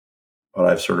and what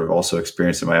I've sort of also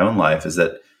experienced in my own life is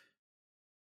that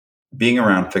being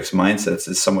around fixed mindsets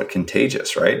is somewhat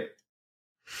contagious, right?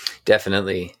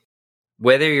 Definitely.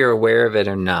 Whether you're aware of it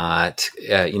or not,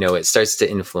 it starts to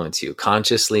influence you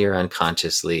consciously or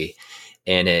unconsciously.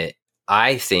 And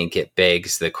I think it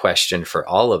begs the question for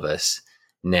all of us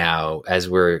now, as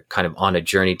we're kind of on a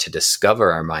journey to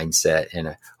discover our mindset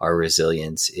and our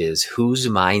resilience, is whose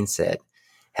mindset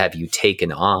have you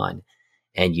taken on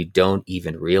and you don't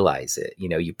even realize it?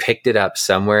 You picked it up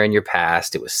somewhere in your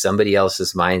past. It was somebody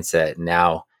else's mindset.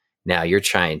 Now you're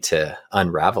trying to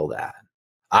unravel that.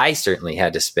 I certainly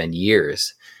had to spend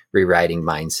years rewriting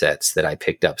mindsets that I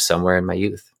picked up somewhere in my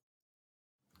youth.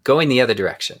 Going the other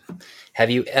direction, have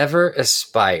you ever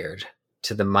aspired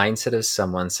to the mindset of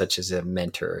someone such as a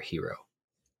mentor or hero?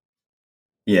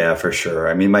 Yeah, for sure.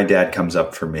 I mean, my dad comes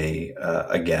up for me.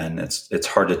 Again, it's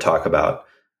hard to talk about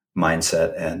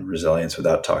mindset and resilience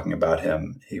without talking about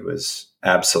him. He was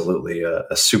absolutely a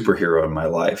superhero in my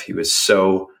life. He was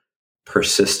so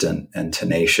persistent and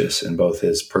tenacious in both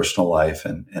his personal life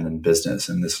and in business,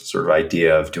 and this sort of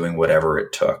idea of doing whatever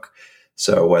it took.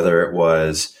 So whether it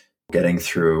was getting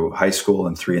through high school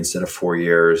in 3 instead of 4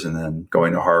 years, and then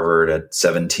going to Harvard at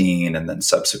 17, and then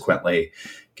subsequently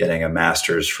getting a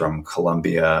master's from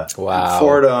Columbia in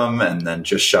Fordham, and then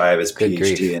just shy of his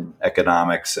PhD in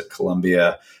economics at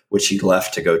Columbia, which he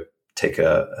left to go take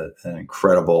an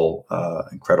incredible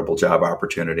job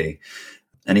opportunity.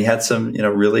 And he had some,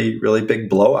 really, really big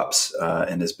blow-ups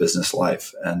in his business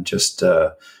life, and just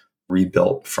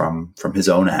rebuilt from his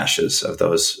own ashes of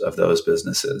those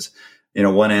businesses.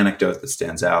 One anecdote that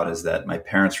stands out is that my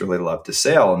parents really loved to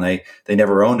sail, and they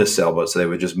never owned a sailboat, so they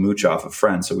would just mooch off of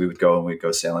friends. So we'd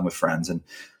go sailing with friends, and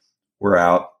we're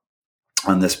out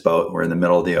on this boat. We're in the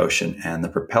middle of the ocean, and the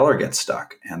propeller gets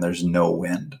stuck, and there's no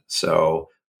wind. So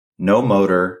no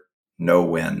motor, no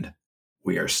wind.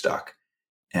 We are stuck.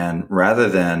 And rather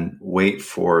than wait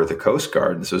for the Coast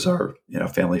Guard, this was our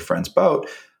family friend's boat,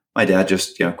 my dad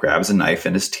just grabs a knife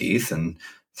in his teeth and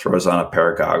throws on a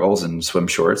pair of goggles and swim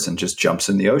shorts and just jumps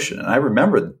in the ocean. And I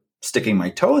remember sticking my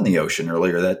toe in the ocean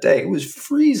earlier that day. It was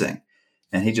freezing.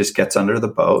 And he just gets under the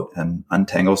boat and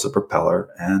untangles the propeller,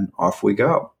 and off we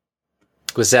go.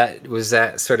 Was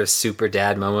that sort of super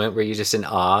dad moment where you're just in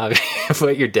awe of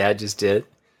what your dad just did?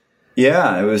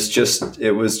 Yeah, it was just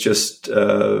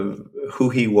who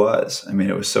he was. I mean,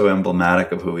 it was so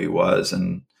emblematic of who he was.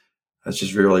 And I was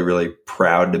just really, really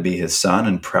proud to be his son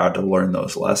and proud to learn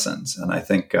those lessons. And I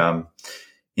think,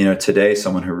 today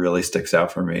someone who really sticks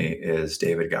out for me is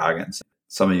David Goggins.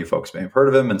 Some of you folks may have heard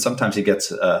of him, and sometimes he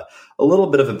gets a little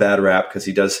bit of a bad rap because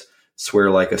he does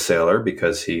swear like a sailor,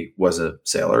 because he was a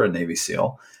sailor, a Navy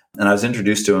SEAL. And I was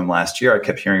introduced to him last year. I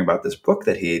kept hearing about this book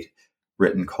that he'd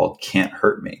written called Can't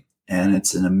Hurt Me. And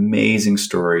it's an amazing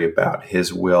story about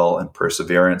his will and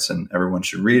perseverance, and everyone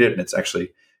should read it. And it's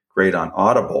actually great on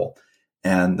Audible.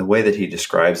 And the way that he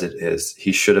describes it is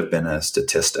he should have been a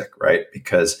statistic, right?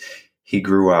 Because he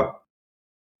grew up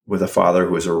with a father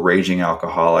who was a raging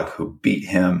alcoholic, who beat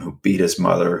him, who beat his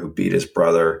mother, who beat his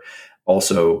brother,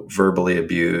 also verbally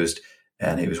abused.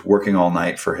 And he was working all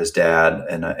night for his dad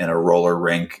in a roller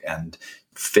rink and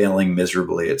failing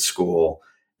miserably at school.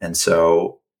 And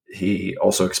so he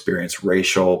also experienced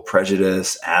racial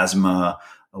prejudice, asthma,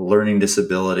 a learning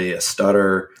disability, a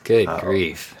stutter. Good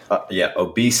grief.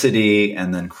 Obesity,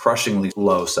 and then crushingly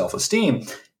low self-esteem.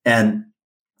 And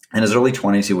in his early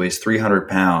 20s, he weighs 300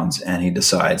 pounds, and he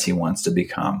decides he wants to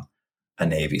become a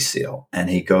Navy SEAL. And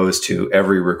he goes to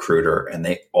every recruiter, and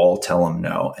they all tell him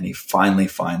no. And he finally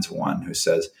finds one who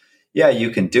says, yeah,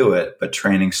 you can do it, but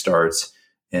training starts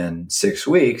in 6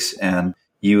 weeks, and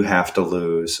you have to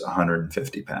lose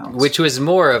 150 pounds. Which was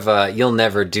more of a, you'll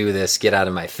never do this, get out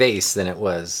of my face, than it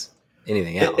was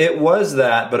anything else. It was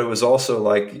that, but it was also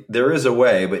like, there is a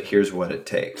way, but here's what it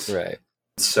takes. Right.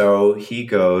 So he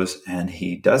goes and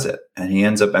he does it. And he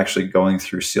ends up actually going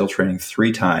through SEAL training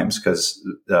 3 times, because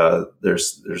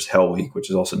there's Hell Week,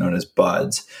 which is also known as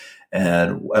BUDS.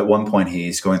 And at one point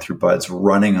he's going through BUDS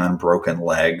running on broken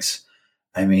legs.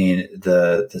 I mean,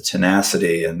 the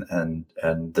tenacity and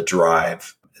the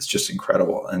drive is just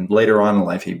incredible. And later on in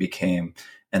life, he became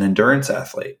an endurance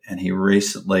athlete. And he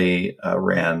recently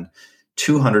ran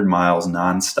 200 miles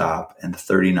nonstop in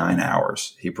 39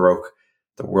 hours. He broke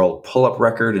the world pull-up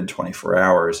record in 24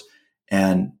 hours.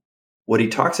 And what he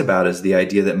talks about is the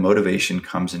idea that motivation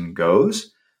comes and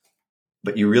goes,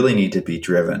 but you really need to be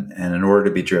driven. And in order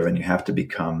to be driven, you have to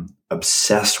become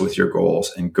obsessed with your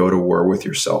goals and go to war with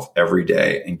yourself every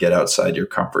day and get outside your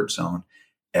comfort zone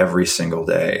every single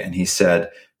day. And he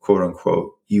said, quote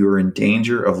unquote, you are in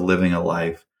danger of living a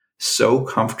life so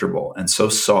comfortable and so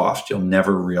soft, you'll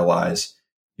never realize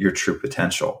your true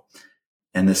potential.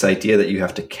 And this idea that you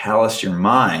have to callous your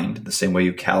mind the same way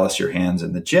you callous your hands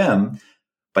in the gym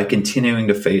by continuing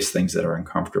to face things that are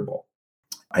uncomfortable.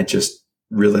 I just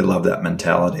really love that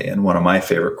mentality. And one of my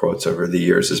favorite quotes over the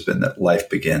years has been that life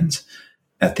begins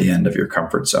at the end of your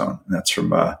comfort zone. And that's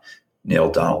from Neil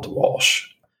Donald Walsh.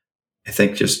 I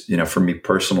think just, for me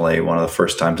personally, one of the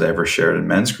first times I ever shared in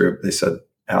men's group, they said,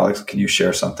 Alex, can you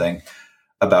share something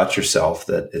about yourself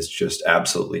that is just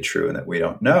absolutely true and that we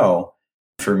don't know?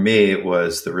 For me, it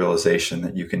was the realization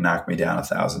that you can knock me down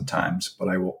 1,000 times, but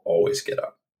I will always get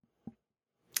up.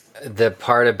 The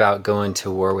part about going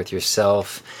to war with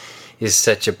yourself is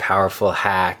such a powerful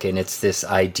hack. And it's this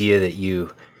idea that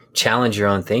you challenge your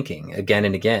own thinking again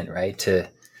and again, right? To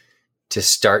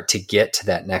start to get to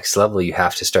that next level, you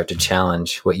have to start to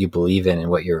challenge what you believe in and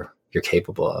what you're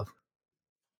capable of.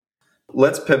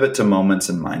 Let's pivot to moments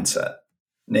and mindset.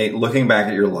 Nate, looking back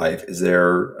at your life, is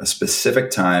there a specific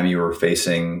time you were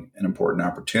facing an important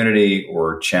opportunity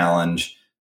or challenge,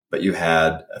 but you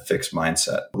had a fixed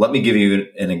mindset? Let me give you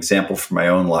an example from my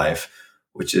own life,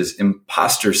 which is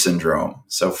imposter syndrome.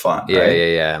 So fun, right?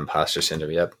 Yeah. Imposter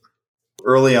syndrome. Yep.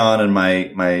 Early on in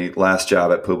my last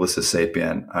job at Publicis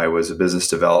Sapient, I was a business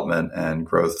development and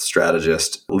growth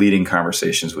strategist, leading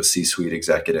conversations with C-suite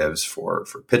executives for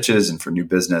pitches and for new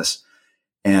business.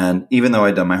 And even though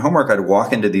I'd done my homework, I'd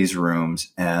walk into these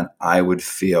rooms and I would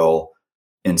feel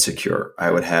insecure.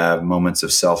 I would have moments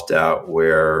of self-doubt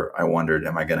where I wondered,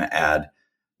 am I going to add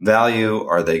value?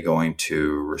 Are they going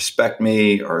to respect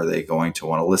me? Are they going to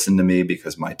want to listen to me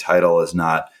because my title is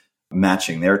not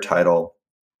matching their title?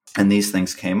 And these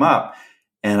things came up.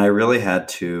 And I really had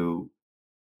to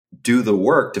do the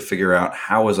work to figure out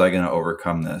how was I going to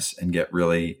overcome this and get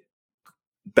really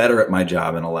better at my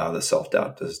job and allow the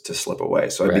self-doubt to slip away.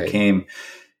 So I became,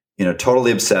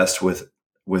 totally obsessed with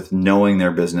knowing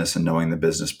their business and knowing the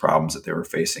business problems that they were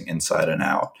facing inside and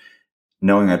out.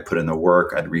 Knowing I'd put in the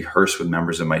work, I'd rehearse with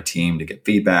members of my team to get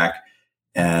feedback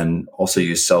and also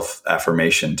use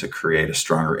self-affirmation to create a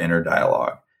stronger inner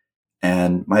dialogue.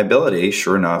 And my ability,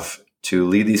 sure enough, to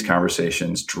lead these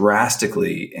conversations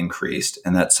drastically increased,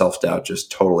 and that self-doubt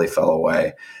just totally fell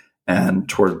away. And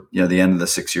toward the end of the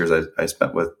 6 years I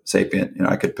spent with Sapient,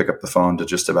 I could pick up the phone to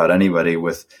just about anybody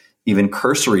with even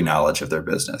cursory knowledge of their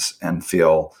business and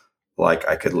feel like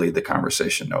I could lead the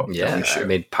conversation. No issue. I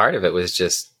mean, part of it was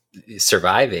just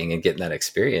surviving and getting that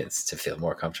experience to feel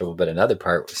more comfortable. But another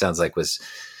part sounds like was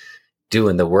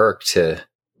doing the work to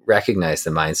recognize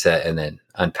the mindset and then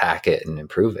unpack it and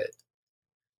improve it.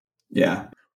 Yeah.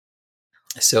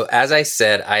 So as I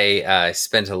said, I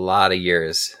spent a lot of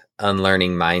years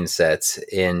unlearning mindsets,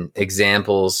 and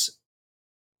examples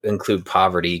include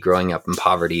poverty, growing up in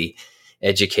poverty,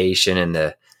 education, and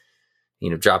the,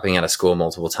 dropping out of school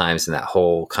multiple times and that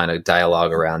whole kind of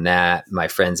dialogue around that, my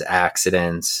friend's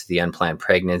accidents, the unplanned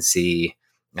pregnancy.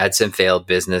 I had some failed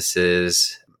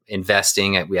businesses,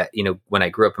 investing. When I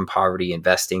grew up in poverty,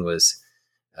 investing was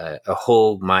a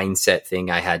whole mindset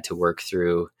thing I had to work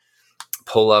through.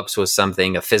 Pull-ups was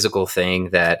a physical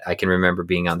thing that I can remember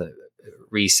being on the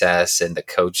recess, and the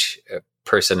coach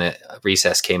person at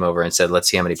recess came over and said, let's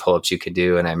see how many pull-ups you could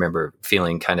do. And I remember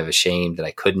feeling kind of ashamed that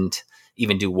I couldn't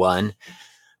even do one.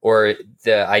 Or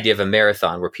the idea of a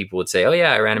marathon where people would say, oh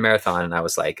yeah, I ran a marathon. And I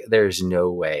was like, there's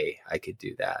no way I could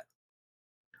do that.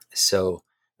 So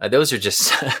those are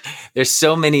just, there's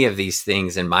so many of these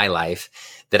things in my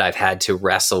life that I've had to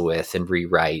wrestle with and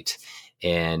rewrite.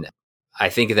 And I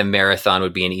think the marathon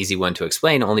would be an easy one to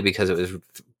explain only because it was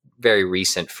very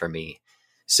recent for me.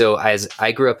 So as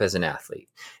I grew up as an athlete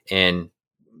in,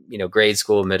 grade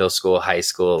school, middle school, high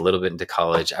school, a little bit into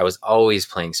college, I was always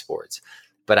playing sports,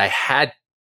 but I had,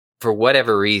 for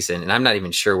whatever reason, and I'm not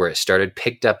even sure where it started,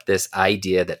 picked up this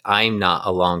idea that I'm not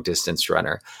a long distance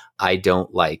runner. I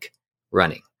don't like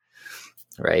running.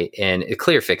 Right. And a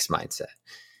clear fixed mindset.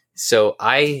 So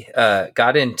I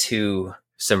got into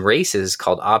some races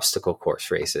called obstacle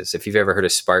course races. If you've ever heard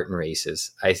of Spartan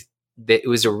races, it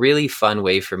was a really fun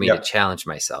way for me to challenge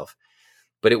myself,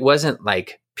 but it wasn't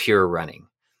like pure running,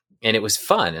 and it was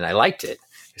fun and I liked it.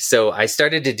 So I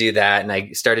started to do that, and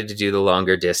I started to do the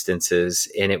longer distances,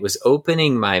 and it was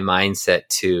opening my mindset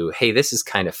to, hey, this is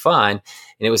kind of fun.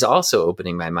 And it was also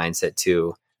opening my mindset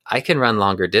to, I can run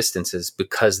longer distances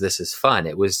because this is fun.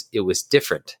 It was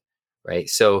different. right?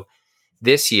 So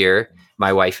this year,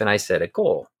 my wife and I set a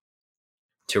goal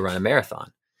to run a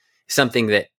marathon, something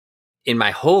that in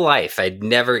my whole life, I'd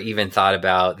never even thought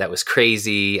about. That was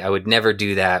crazy. I would never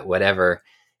do that, whatever.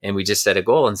 And we just set a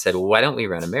goal and said, well, why don't we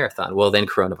run a marathon? Well, then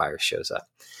coronavirus shows up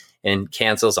and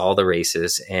cancels all the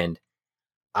races. And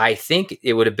I think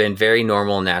it would have been very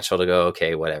normal and natural to go,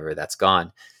 okay, whatever, that's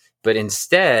gone. But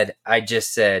instead, I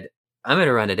just said, I'm going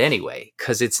to run it anyway,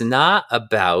 because it's not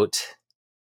about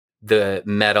the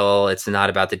medal. It's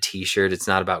not about the t-shirt. It's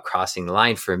not about crossing the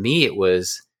line. For me, it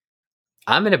was,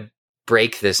 I'm going to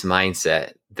break this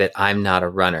mindset that I'm not a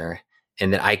runner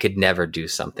and that I could never do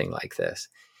something like this.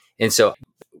 And so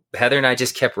Heather and I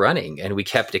just kept running, and we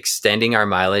kept extending our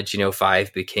mileage.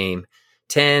 5 became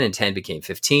 10 and 10 became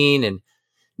 15. And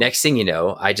next thing you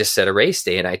know, I just set a race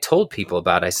day and I told people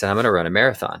about it. I said, I'm going to run a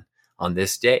marathon on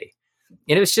this day.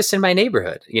 And it was just in my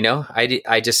neighborhood.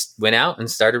 I just went out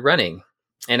and started running.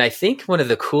 And I think one of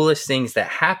the coolest things that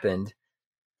happened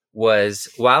was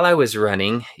while I was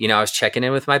running, I was checking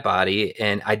in with my body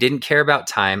and I didn't care about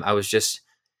time. I was just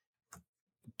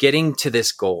getting to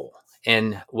this goal.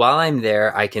 And while I'm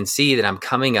there, I can see that I'm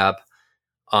coming up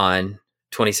on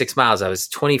 26 miles. I was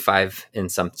 25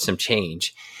 and some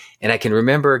change. And I can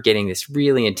remember getting this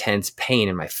really intense pain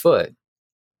in my foot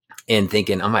and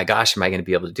thinking, oh my gosh, am I going to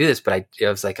be able to do this? But I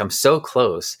was like, I'm so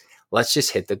close. Let's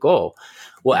just hit the goal.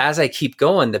 Well, as I keep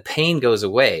going, the pain goes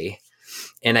away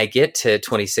and I get to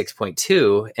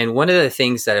 26.2. And one of the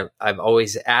things that I've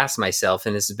always asked myself,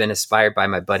 and this has been inspired by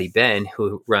my buddy Ben,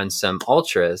 who runs some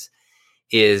ultras,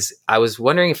 is I was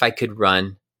wondering if I could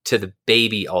run to the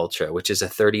baby ultra, which is a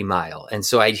 30 mile. And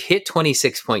so I hit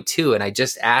 26.2 and I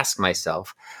just asked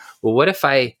myself, well, what if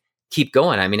I keep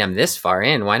going? I mean, I'm this far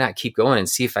in, why not keep going and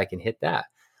see if I can hit that?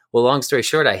 Well, long story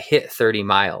short, I hit 30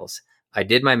 miles. I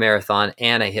did my marathon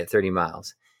and I hit 30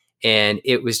 miles. And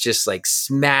it was just like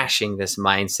smashing this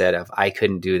mindset of I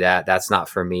couldn't do that. That's not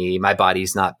for me. My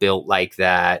body's not built like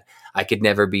that. I could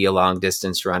never be a long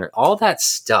distance runner. All that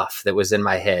stuff that was in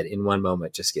my head in one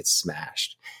moment just gets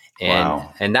smashed.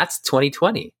 And that's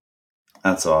 2020.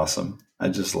 That's awesome. I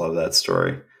just love that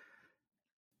story.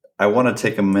 I want to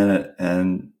take a minute,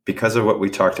 and because of what we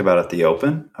talked about at the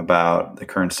open about the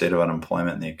current state of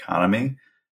unemployment in the economy,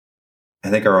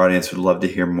 I think our audience would love to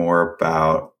hear more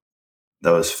about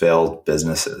those failed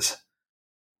businesses.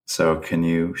 So can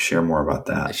you share more about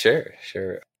that?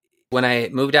 Sure. When I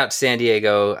moved out to San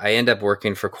Diego, I ended up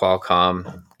working for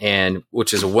Qualcomm,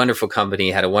 which is a wonderful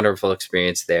company, had a wonderful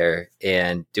experience there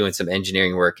and doing some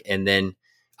engineering work. And then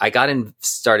I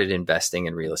started investing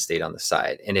in real estate on the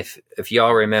side. And if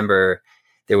y'all remember,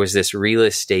 there was this real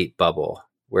estate bubble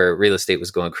where real estate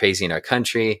was going crazy in our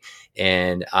country.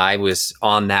 And I was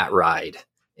on that ride.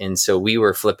 And so we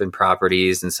were flipping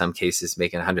properties, in some cases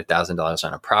making $100,000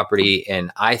 on a property.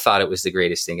 And I thought it was the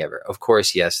greatest thing ever. Of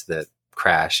course, yes, the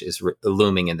crash is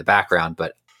looming in the background,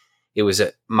 but it was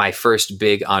my first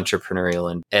big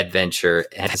entrepreneurial adventure.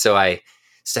 And so I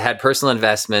had personal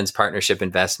investments, partnership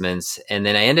investments, and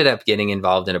then I ended up getting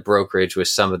involved in a brokerage with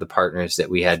some of the partners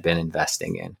that we had been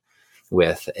investing in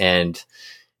with. And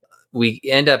we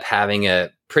end up having a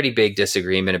pretty big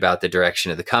disagreement about the direction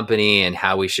of the company and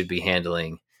how we should be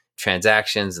handling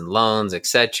transactions and loans,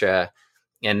 etc.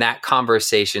 And that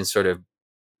conversation sort of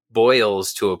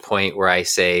boils to a point where I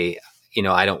say,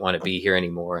 I don't want to be here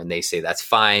anymore. And they say, that's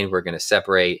fine. We're going to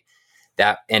separate.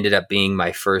 That ended up being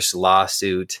my first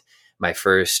lawsuit, my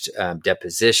first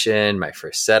deposition, my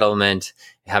first settlement,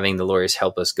 having the lawyers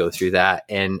help us go through that.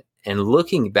 And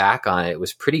looking back on it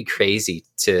was pretty crazy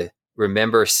to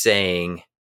remember saying,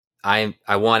 I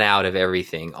want out of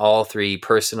everything, all three: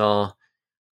 personal,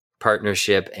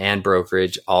 partnership, and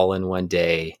brokerage, all in one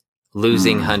day,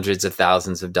 losing hundreds of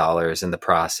thousands of dollars in the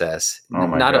process.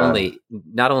 Not only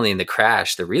in the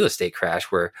crash, the real estate crash,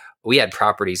 where we had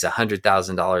properties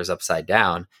 $100,000 upside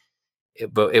down,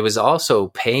 but it was also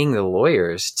paying the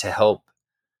lawyers to help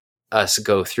us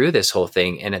go through this whole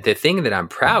thing. And the thing that I'm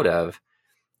proud of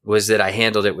was that I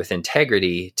handled it with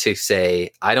integrity to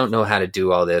say, I don't know how to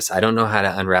do all this. I don't know how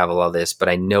to unravel all this, but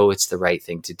I know it's the right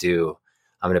thing to do.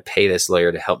 I'm going to pay this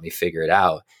lawyer to help me figure it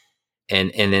out.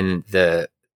 And then the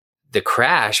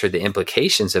crash, or the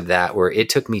implications of that, were it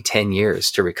took me 10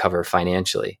 years to recover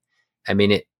financially. I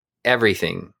mean,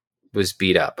 everything was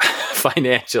beat up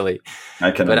financially.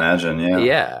 I can imagine. Yeah.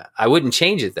 Yeah. I wouldn't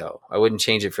change it though. I wouldn't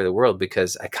change it for the world,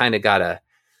 because I kind of got a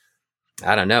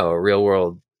real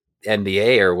world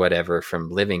MBA or whatever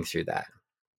from living through that.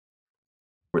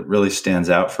 What really stands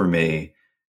out for me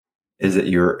is that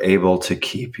you're able to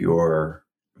keep your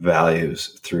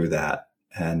values through that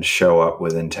and show up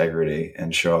with integrity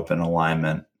and show up in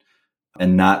alignment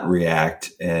and not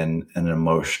react in an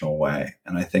emotional way.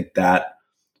 And I think that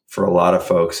for a lot of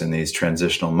folks in these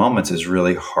transitional moments is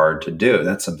really hard to do.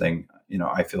 That's something,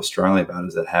 I feel strongly about,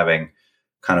 is that having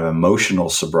kind of emotional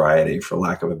sobriety, for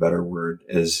lack of a better word,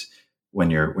 is when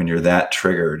you're that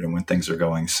triggered and when things are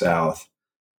going south.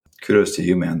 Kudos to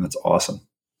you, man. That's awesome.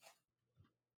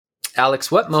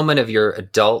 Alex, what moment of your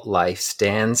adult life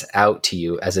stands out to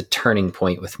you as a turning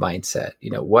point with mindset?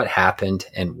 What happened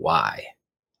and why?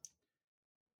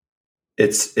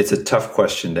 It's a tough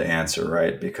question to answer,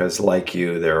 right? Because like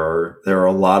you, there are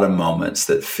a lot of moments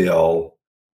that feel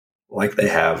like they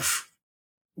have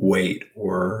weight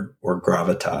or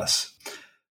gravitas.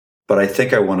 But I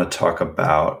think I want to talk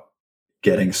about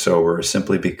getting sober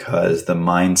simply because the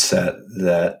mindset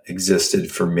that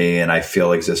existed for me, and I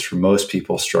feel exists for most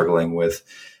people struggling with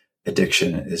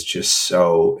addiction, is just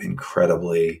so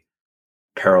incredibly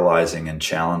paralyzing and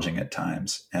challenging at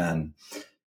times. And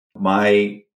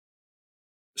my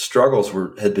struggles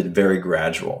had been very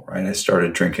gradual, right? I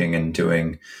started drinking and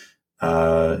doing,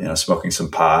 smoking some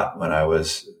pot when I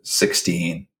was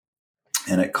 16,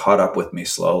 and it caught up with me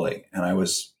slowly. And I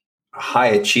was a high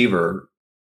achiever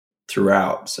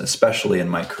throughout, especially in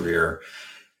my career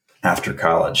after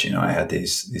college. I had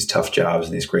these tough jobs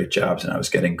and these great jobs, and I was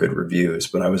getting good reviews,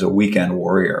 but I was a weekend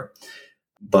warrior.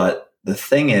 But the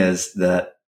thing is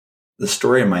that the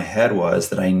story in my head was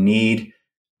that I need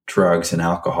drugs and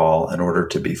alcohol in order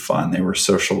to be fun. They were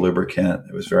social lubricant.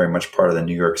 It was very much part of the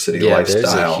New York City lifestyle.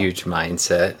 There's a huge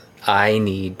mindset. I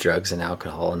need drugs and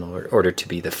alcohol in order to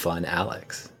be the fun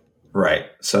Alex. Right.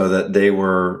 So that they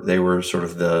were sort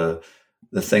of the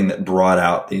thing that brought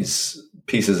out these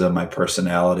pieces of my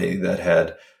personality that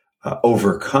had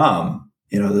overcome,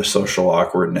 the social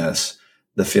awkwardness,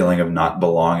 the feeling of not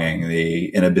belonging,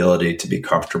 the inability to be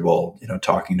comfortable,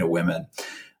 talking to women.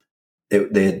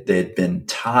 They had been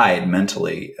tied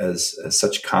mentally as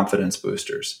such confidence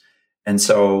boosters. And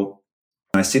so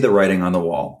I see the writing on the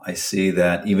wall. I see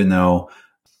that even though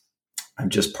I'm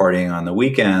just partying on the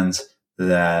weekends,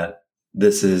 that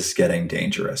this is getting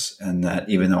dangerous. And that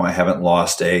even though I haven't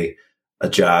lost a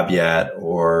job yet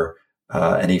or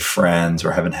any friends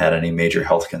or haven't had any major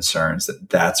health concerns,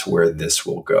 that's where this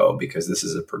will go, because this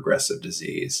is a progressive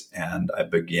disease. And I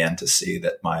began to see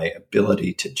that my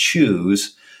ability to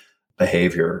choose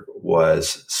behavior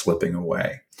was slipping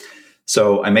away.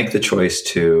 So I make the choice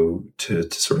to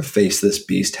sort of face this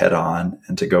beast head on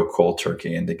and to go cold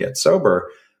turkey and to get sober.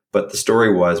 But the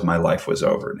story was my life was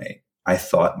over, Nate. I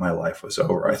thought my life was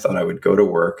over. I thought I would go to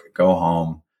work, go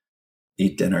home,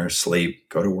 eat dinner, sleep,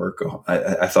 go to work.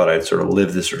 I thought I'd sort of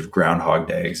live this sort of Groundhog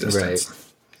Day existence,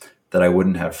 right? That I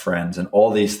wouldn't have friends and all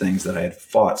these things that I had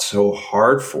fought so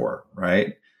hard for,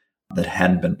 right? That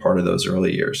hadn't been part of those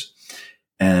early years.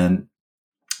 And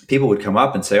people would come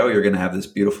up and say, oh, you're going to have this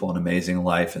beautiful and amazing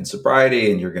life in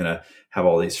sobriety, and you're going to have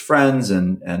all these friends,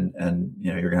 and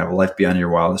you're going to have a life beyond your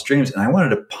wildest dreams. And I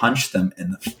wanted to punch them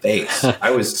in the face.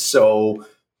 I was so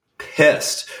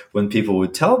pissed when people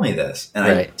would tell me this, and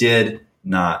right. I did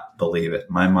not believe it.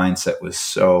 My mindset was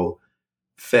so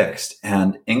fixed.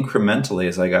 And incrementally,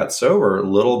 as I got sober,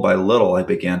 little by little, I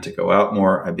began to go out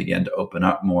more. I began to open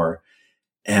up more.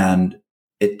 And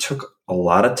it took a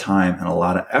lot of time and a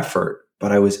lot of effort,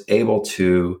 but I was able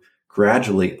to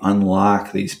gradually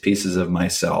unlock these pieces of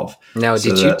myself. Now,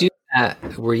 did you do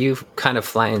that? Were you kind of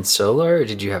flying solo, or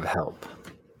did you have help?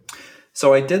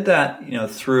 So I did that,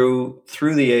 through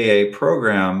the AA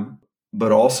program,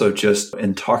 but also just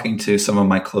in talking to some of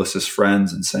my closest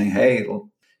friends and saying, hey,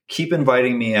 keep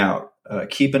inviting me out,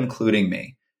 keep including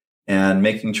me, and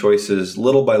making choices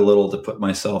little by little to put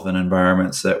myself in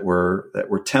environments that were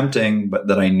tempting, but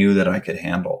that I knew that I could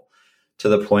handle, to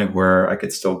the point where I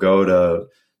could still go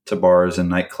to bars and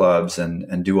nightclubs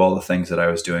and do all the things that I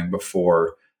was doing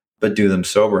before, but do them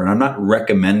sober. And I'm not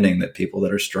recommending that people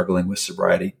that are struggling with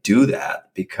sobriety do that,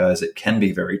 because it can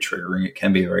be very triggering. It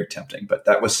can be very tempting. But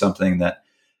that was something that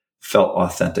felt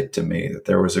authentic to me, that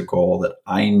there was a goal that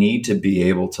I need to be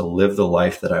able to live the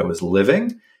life that I was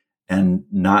living and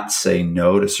not say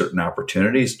no to certain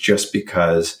opportunities just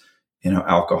because,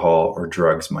 alcohol or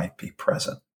drugs might be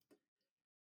present.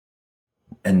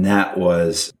 And that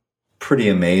was pretty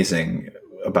amazing.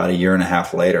 About a year and a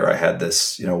half later, I had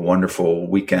this, wonderful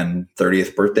weekend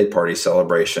 30th birthday party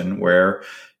celebration where,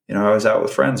 I was out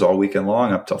with friends all weekend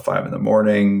long up till 5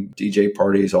 a.m, DJ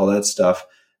parties, all that stuff.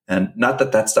 And not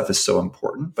that that stuff is so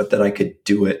important, but that I could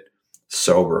do it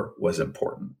sober was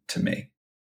important to me.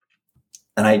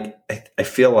 And I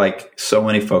feel like so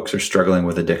many folks are struggling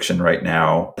with addiction right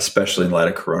now, especially in light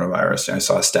of coronavirus. And I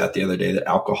saw a stat the other day that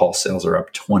alcohol sales are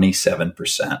up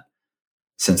 27%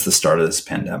 since the start of this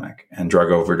pandemic, and drug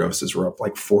overdoses were up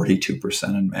like 42%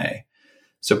 in May.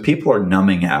 So people are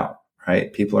numbing out,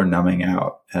 right? People are numbing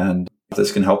out. And if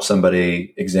this can help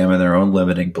somebody examine their own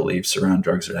limiting beliefs around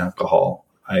drugs and alcohol,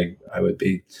 I would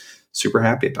be super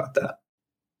happy about that.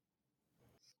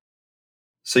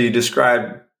 So you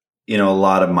described, a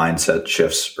lot of mindset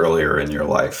shifts earlier in your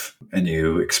life, and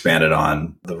you expanded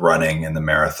on the running and the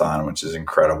marathon, which is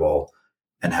incredible,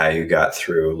 and how you got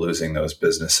through losing those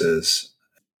businesses.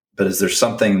 But is there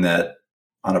something that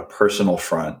on a personal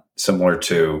front, similar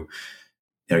to,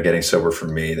 getting sober for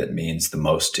me, that means the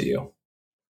most to you?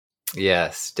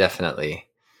 Yes, definitely.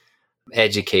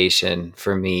 Education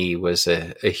for me was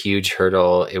a huge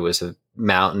hurdle. It was a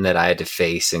mountain that I had to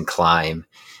face and climb.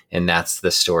 And that's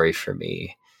the story for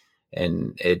me.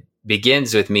 And it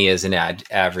begins with me as an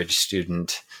average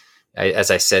student.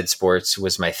 As I said, sports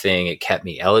was my thing. It kept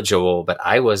me eligible, but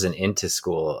I wasn't into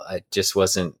school. It just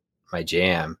wasn't my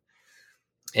jam.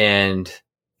 And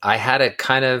I had a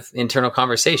kind of internal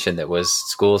conversation that was,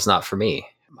 school's not for me.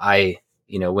 I,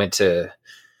 went to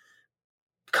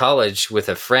college with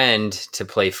a friend to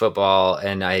play football,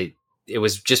 and it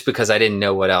was just because I didn't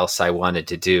know what else I wanted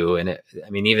to do. And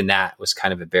even that was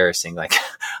kind of embarrassing. Like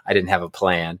I didn't have a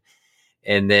plan.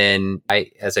 And then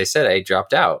as I said, I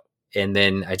dropped out, and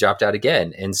then I dropped out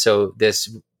again. And so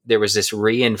there was this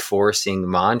reinforcing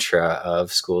mantra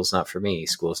of school's not for me,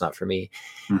 school's not for me.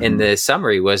 Mm-hmm. And the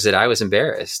summary was that I was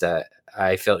embarrassed.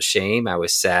 I felt shame. I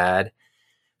was sad.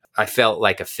 I felt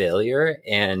like a failure,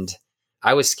 and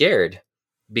I was scared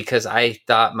because I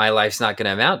thought my life's not going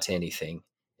to amount to anything.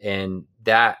 And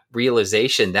that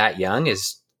realization that young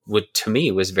to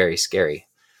me was very scary.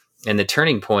 And the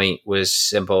turning point was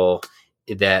simple,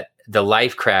 that the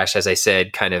life crash, as I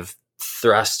said, kind of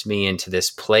thrust me into this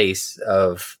place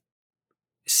of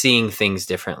seeing things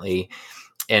differently.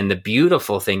 And the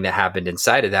beautiful thing that happened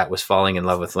inside of that was falling in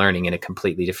love with learning in a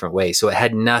completely different way. So it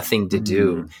had nothing to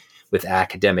do with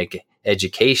academic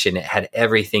education. It had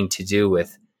everything to do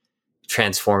with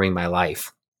transforming my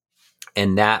life.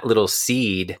 And that little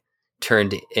seed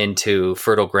turned into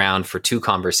fertile ground for two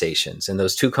conversations. And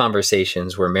those two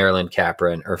conversations were Marilyn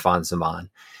Capra and Irfan Zaman,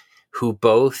 who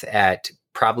both at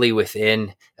probably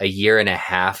within a year and a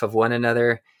half of one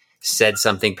another said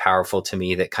something powerful to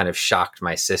me that kind of shocked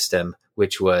my system,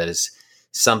 which was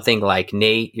something like,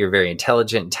 Nate, you're very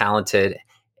intelligent and talented,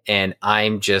 and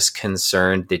I'm just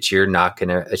concerned that you're not going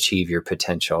to achieve your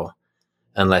potential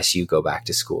unless you go back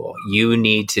to school. You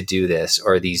need to do this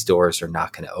or these doors are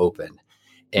not going to open.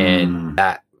 And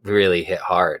that really hit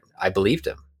hard. I believed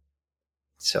him.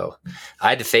 So I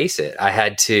had to face it. I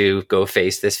had to go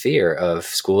face this fear of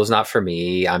school is not for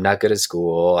me. I'm not good at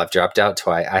school. I've dropped out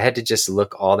twice. I had to just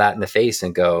look all that in the face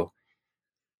and go,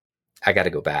 I got to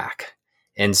go back.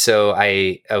 And so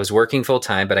I was working full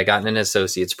time, but I got in an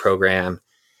associate's program,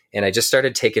 and I just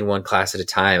started taking one class at a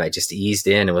time. I just eased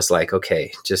in and was like,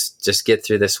 okay, just get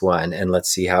through this one and let's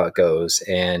see how it goes.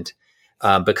 And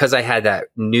because I had that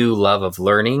new love of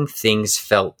learning, things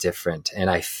felt different. And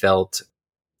I felt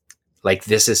like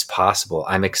this is possible.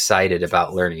 I'm excited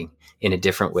about learning in a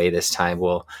different way this time.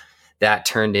 Well, that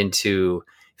turned into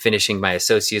finishing my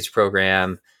associate's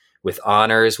program with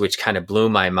honors, which kind of blew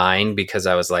my mind because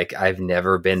I was like, I've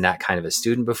never been that kind of a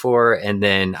student before. And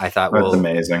then I thought, that's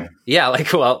amazing. Yeah,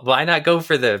 like, well, why not go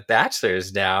for the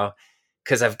bachelor's now?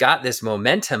 Because I've got this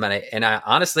momentum, and I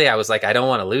honestly, I was like, I don't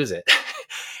want to lose it.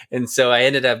 And so I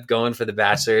ended up going for the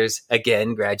bachelor's,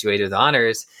 again, graduated with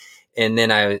honors. And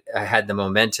then I had the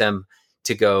momentum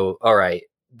to go, all right,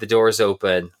 the door's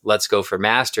open, let's go for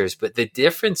master's. But the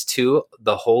difference too,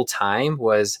 the whole time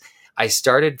was I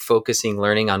started focusing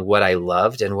learning on what I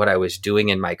loved and what I was doing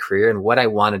in my career and what I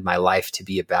wanted my life to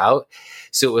be about.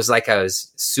 So it was like I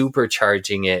was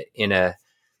supercharging it in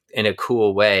a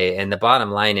cool way. And the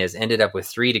bottom line is ended up with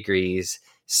 3 degrees,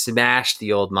 smashed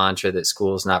the old mantra that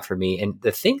school's not for me. And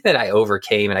the thing that I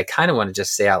overcame, and I kind of want to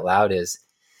just say out loud, is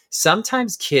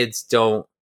sometimes kids don't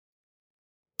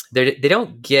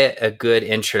get a good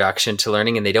introduction to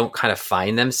learning, and they don't kind of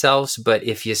find themselves. But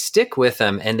if you stick with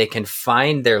them and they can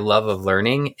find their love of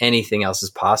learning, anything else is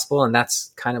possible. And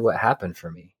that's kind of what happened for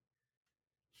me.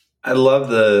 I love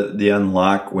the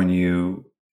unlock when you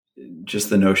just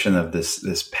the notion of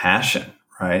this passion,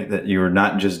 right? That you were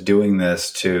not just doing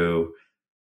this to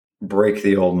break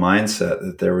the old mindset,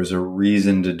 that there was a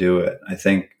reason to do it. I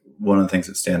think one of the things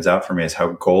that stands out for me is how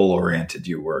goal-oriented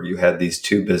you were. You had these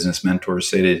 2 business mentors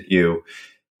say to you,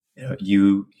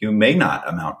 you may not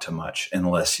amount to much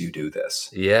unless you do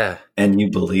this. Yeah. And you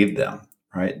believed them,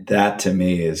 right? That to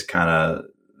me is kind of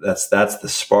that's the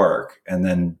spark. And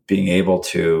then being able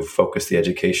to focus the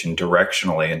education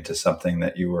directionally into something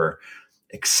that you were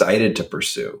excited to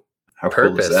pursue. How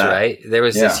cool is that? Right? There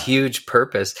was this huge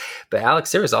purpose. But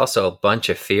Alex, there was also a bunch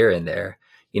of fear in there.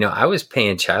 I was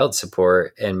paying child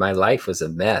support and my life was a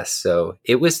mess. So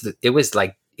it was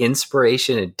like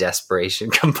inspiration and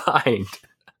desperation combined.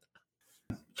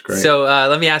 It's great. So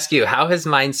let me ask you, how has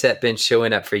mindset been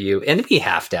showing up for you? And we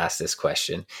have to ask this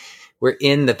question. We're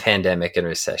in the pandemic and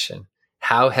recession.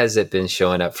 How has it been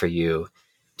showing up for you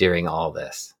during all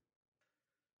this?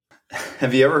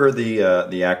 Have you ever heard the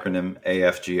acronym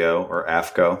AFGO or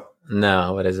AFGO?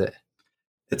 No, what is it?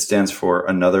 It stands for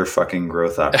another fucking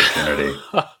growth opportunity.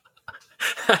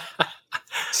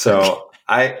 So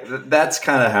that's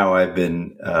kind of how I've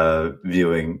been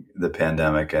viewing the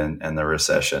pandemic and the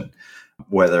recession,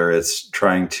 whether it's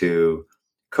trying to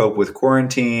cope with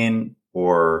quarantine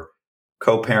or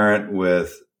co-parent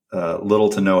with little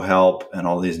to no help and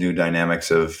all these new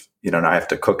dynamics of, I have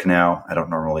to cook now. I don't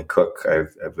normally cook. I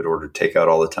would order takeout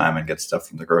all the time and get stuff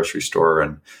from the grocery store.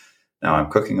 And now I'm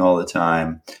cooking all the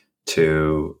time,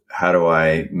 to how do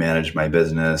I manage my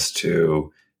business,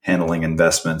 to handling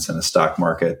investments in a stock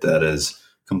market that is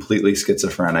completely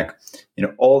schizophrenic.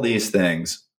 All these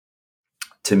things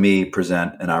to me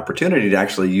present an opportunity to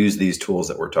actually use these tools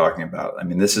that we're talking about. I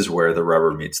mean, this is where the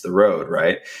rubber meets the road,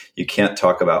 right? You can't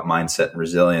talk about mindset and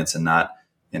resilience and not,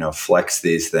 flex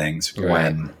these things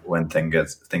when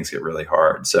things get really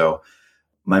hard. So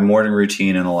my morning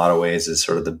routine in a lot of ways is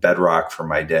sort of the bedrock for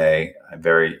my day. I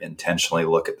very intentionally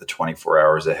look at the 24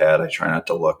 hours ahead. I try not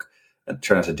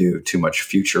to do too much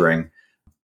futuring.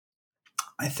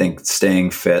 I think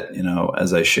staying fit,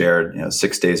 as I shared,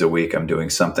 6 days a week, I'm doing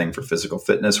something for physical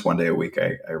fitness. 1 day a week,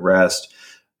 I rest,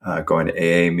 going to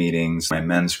AA meetings, my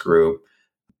men's group.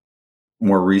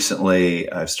 More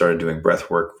recently, I've started doing breath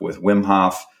work with Wim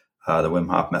Hof, the Wim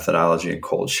Hof methodology and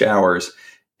cold showers.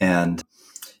 And,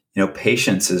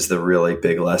 patience is the really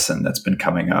big lesson that's been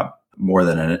coming up more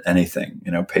than anything,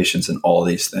 patience in all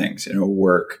these things,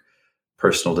 work,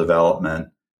 personal development,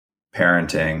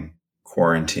 parenting,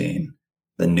 quarantine,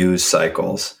 the news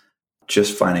cycles,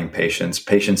 just finding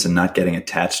patience and not getting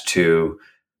attached to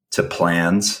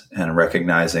plans and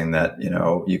recognizing that,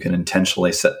 you can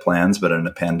intentionally set plans, but in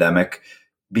a pandemic,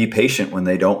 be patient when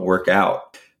they don't work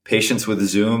out. Patience with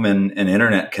Zoom and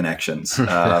internet connections.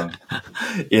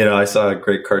 I saw a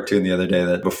great cartoon the other day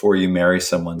that before you marry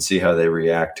someone, see how they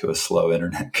react to a slow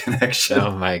internet connection.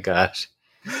 Oh my gosh.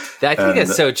 I think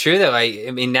that's so true though.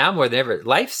 I mean, now more than ever,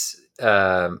 life's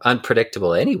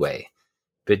unpredictable anyway.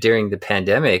 But during the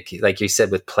pandemic, like you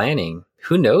said, with planning,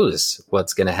 who knows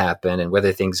what's going to happen and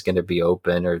whether things are going to be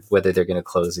open or whether they're going to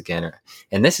close again.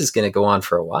 And this is going to go on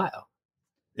for a while.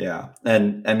 Yeah.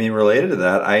 And I mean, related to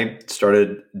that, I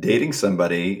started dating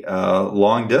somebody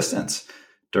long distance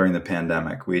during the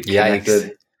pandemic. We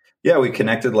connected. Yeah, we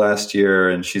connected last year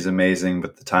and she's amazing,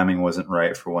 but the timing wasn't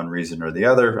right for one reason or the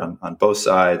other on both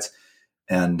sides.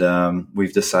 And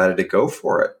we've decided to go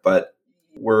for it. But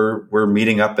we're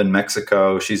meeting up in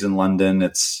Mexico. She's in London.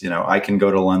 It's, I can go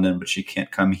to London, but she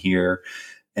can't come here.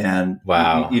 And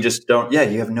wow, you just don't,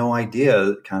 you have no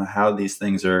idea kind of how these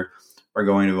things are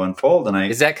going to unfold.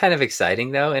 And is that kind of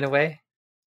exciting though, in a way?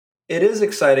 It is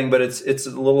exciting, but it's a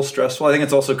little stressful. I think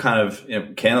it's also kind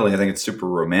of, candidly, I think it's super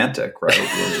romantic,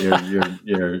 right?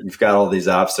 You've got all these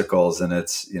obstacles and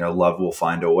it's, love will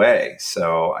find a way.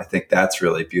 So I think that's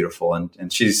really beautiful.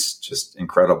 And she's just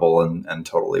incredible and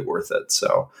totally worth it.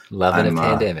 So love in a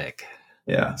pandemic.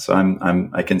 Yeah. So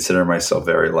I consider myself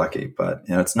very lucky, but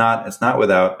it's not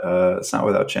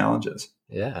without challenges.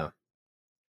 Yeah.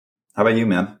 How about you,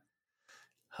 man?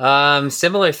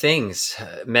 Similar things,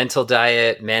 mental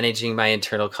diet, managing my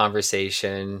internal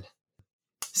conversation,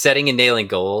 setting and nailing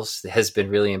goals has been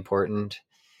really important.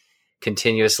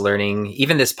 Continuous learning,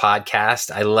 even this podcast.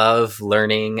 I love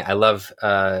learning. I love,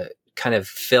 kind of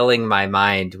filling my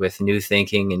mind with new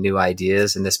thinking and new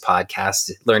ideas. And this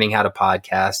podcast, learning how to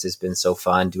podcast has been so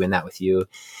fun doing that with you,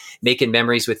 making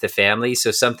memories with the family. So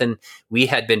something we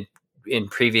had been in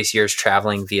previous years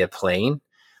traveling via plane.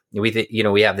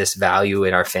 We have this value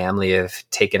in our family of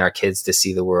taking our kids to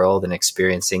see the world and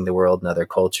experiencing the world and other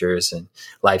cultures and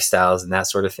lifestyles and that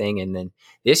sort of thing. And then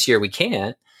this year we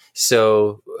can't.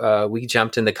 So we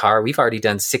jumped in the car. We've already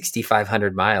done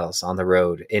 6,500 miles on the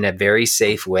road in a very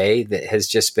safe way that has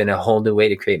just been a whole new way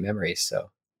to create memories. So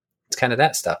it's kind of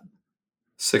that stuff.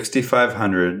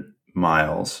 6,500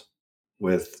 miles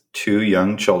with 2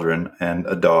 young children and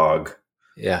a dog.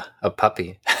 Yeah, a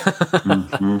puppy.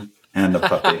 Mm-hmm. And a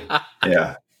puppy.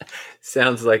 Yeah.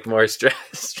 Sounds like more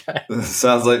stress.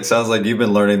 Sounds like you've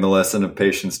been learning the lesson of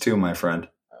patience too, my friend.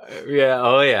 Yeah.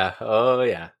 Oh yeah. Oh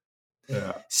yeah.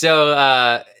 Yeah.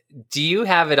 So, do you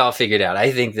have it all figured out?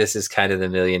 I think this is kind of the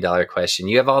 $1 million question.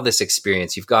 You have all this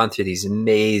experience. You've gone through these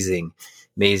amazing,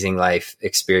 amazing life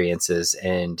experiences,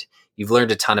 and you've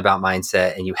learned a ton about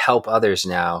mindset, and you help others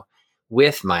now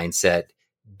with mindset.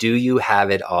 Do you have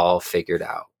it all figured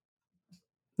out?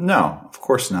 No, of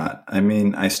course not. I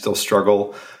mean, I still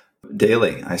struggle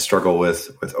daily. I struggle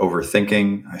with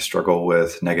overthinking. I struggle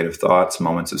with negative thoughts,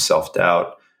 moments of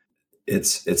self-doubt.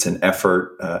 It's an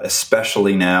effort,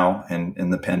 especially now in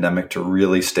the pandemic, to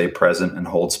really stay present and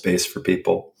hold space for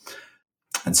people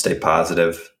and stay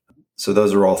positive. So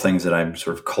those are all things that I'm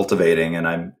sort of cultivating, and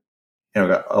I'm,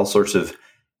 got all sorts of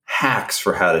hacks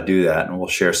for how to do that, and we'll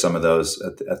share some of those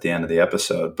at the end of the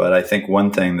episode. But I think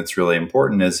one thing that's really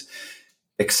important is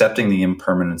accepting the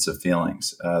impermanence of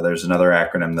feelings. There's another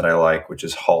acronym that I like, which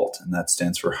is HALT, and that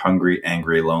stands for hungry,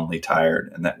 angry, lonely,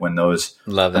 tired. And that when those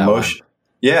emotions,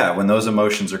 when those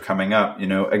emotions are coming up,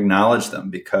 acknowledge them,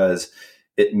 because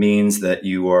it means that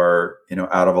you are,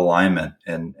 out of alignment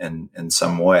in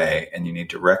some way, and you need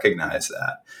to recognize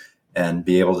that and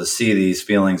be able to see these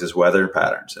feelings as weather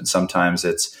patterns. And sometimes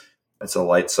it's a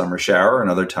light summer shower, and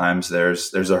other times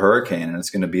there's a hurricane, and it's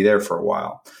going to be there for a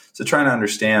while. So trying to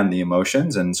understand the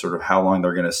emotions and sort of how long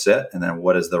they're going to sit, and then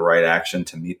what is the right action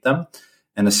to meet them,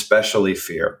 and especially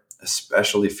fear,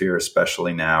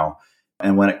 especially now.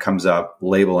 And when it comes up,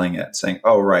 labeling it, saying,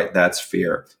 oh, right, that's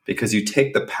fear, because you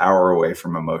take the power away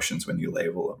from emotions when you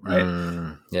label them,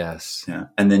 right? Yes. Yeah.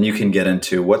 And then you can get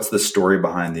into what's the story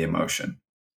behind the emotion?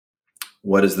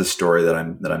 What is the story that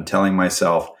I'm telling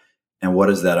myself? And what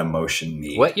does that emotion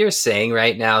mean? What you're saying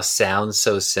right now sounds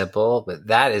so simple, but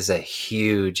that is a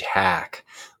huge hack.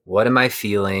 What am I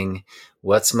feeling?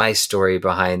 What's my story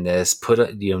behind this?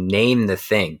 Name the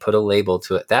thing, put a label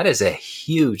to it. That is a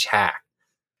huge hack.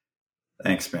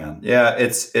 Thanks, man. Yeah,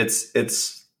 it's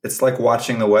like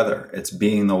watching the weather. It's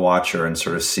being the watcher and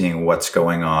sort of seeing what's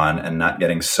going on and not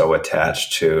getting so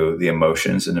attached to the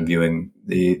emotions and viewing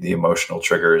the emotional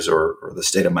triggers or the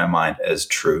state of my mind as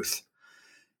truth.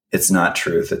 It's not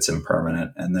truth. It's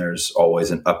impermanent. And there's always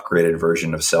an upgraded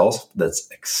version of self that's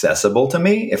accessible to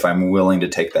me if I'm willing to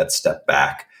take that step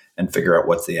back and figure out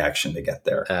what's the action to get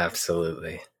there.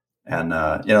 Absolutely. And,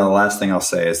 the last thing I'll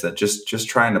say is that just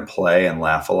trying to play and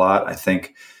laugh a lot. I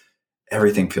think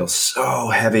everything feels so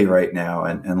heavy right now,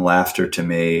 and laughter to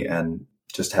me and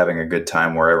just having a good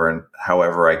time wherever and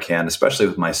however I can, especially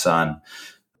with my son,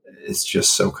 it's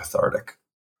just so cathartic.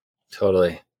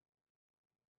 Totally.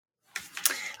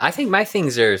 I think my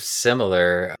things are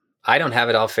similar. I don't have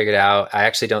it all figured out. I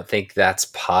actually don't think that's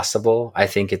possible. I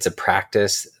think it's a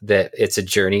practice, that it's a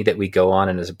journey that we go on,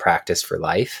 and is a practice for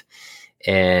life.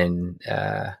 And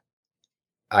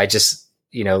I just,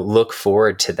 look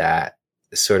forward to that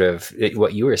sort of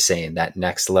what you were saying, that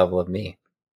next level of me.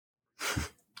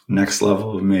 Next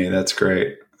level of me. That's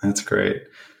great. That's great.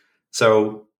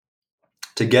 So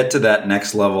to get to that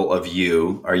next level of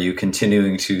you, are you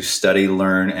continuing to study,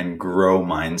 learn, and grow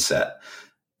mindset?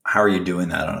 How are you doing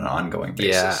that on an ongoing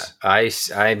basis? Yeah,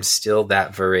 I'm still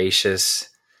that voracious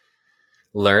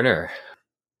learner.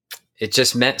 It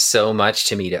just meant so much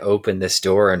to me to open this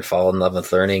door and fall in love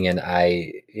with learning. And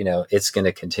it's going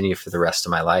to continue for the rest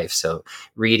of my life. So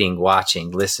reading,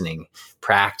 watching, listening,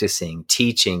 practicing,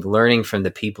 teaching, learning from the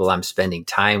people I'm spending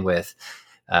time with.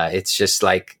 It's just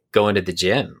like going to the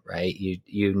gym, right?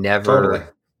 You never,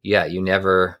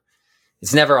 Totally.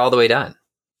 It's never all the way done.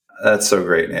 That's so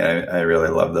great. I really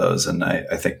love those. And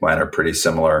I think mine are pretty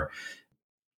similar.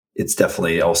 It's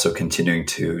definitely also continuing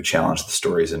to challenge the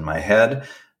stories in my head.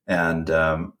 And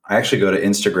I actually go to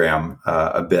Instagram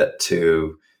a bit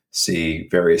to see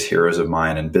various heroes of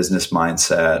mine in business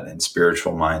mindset and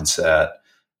spiritual mindset,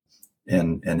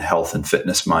 in health and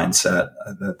fitness mindset.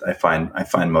 I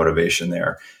find motivation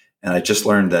there. And I just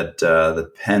learned that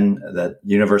that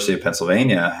University of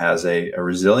Pennsylvania has a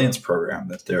resilience program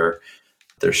that they're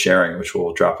sharing, which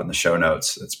we'll drop in the show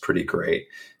notes. It's pretty great.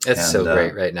 It's so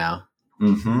great right now.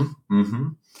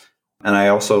 And I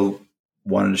also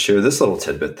wanted to share this little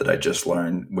tidbit that I just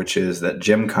learned, which is that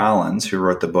Jim Collins, who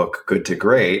wrote the book Good to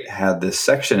Great, had this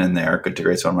section in there. Good to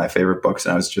Great is one of my favorite books.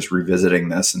 And I was just revisiting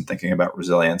this and thinking about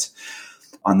resilience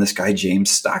on this guy, James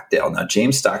Stockdale. Now,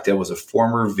 James Stockdale was a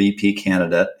former VP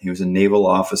candidate. He was a naval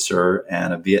officer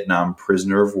and a Vietnam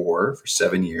prisoner of war for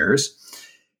 7 years.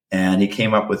 And he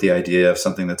came up with the idea of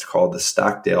something that's called the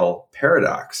Stockdale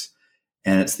paradox.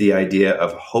 And it's the idea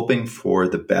of hoping for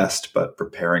the best, but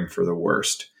preparing for the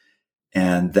worst.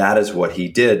 And that is what he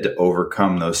did to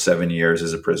overcome those 7 years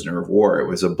as a prisoner of war. It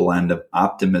was a blend of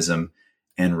optimism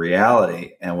and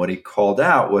reality. And what he called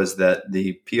out was that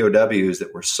the POWs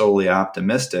that were solely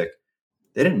optimistic,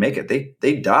 they didn't make it.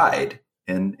 They died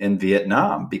in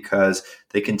Vietnam because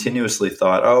they continuously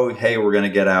thought, oh, hey, we're going to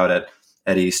get out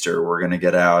at Easter. We're going to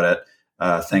get out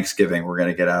at Thanksgiving. We're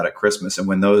going to get out at Christmas. And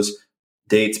when those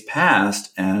dates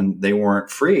passed and they weren't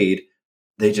freed,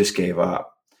 they just gave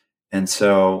up. And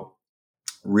so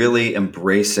really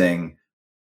embracing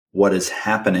what is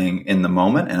happening in the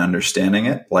moment and understanding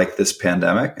it, like this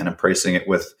pandemic, and embracing it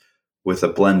with a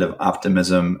blend of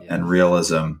optimism and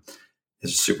realism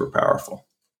is super powerful.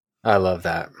 I love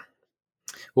that.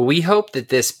 Well, we hope that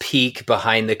this peek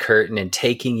behind the curtain and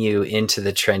taking you into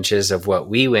the trenches of what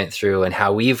we went through and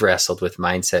how we've wrestled with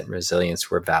mindset and resilience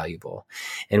were valuable.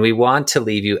 And we want to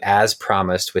leave you, as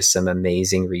promised, with some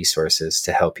amazing resources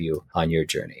to help you on your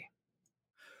journey.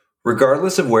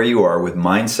 Regardless of where you are with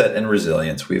mindset and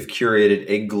resilience, we have curated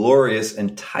a glorious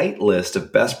and tight list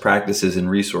of best practices and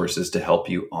resources to help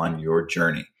you on your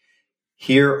journey.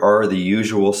 Here are the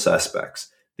usual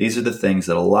suspects. These are the things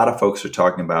that a lot of folks are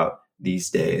talking about these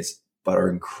days, but are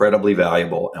incredibly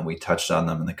valuable. And we touched on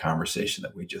them in the conversation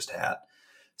that we just had.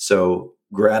 So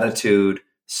gratitude,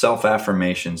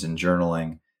 self-affirmations, and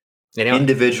journaling,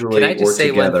 individually or together. Can I just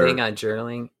say one thing on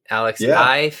journaling, Alex? Yeah.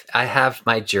 I have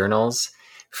my journals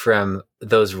from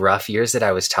those rough years that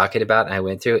I was talking about and I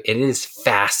went through. It is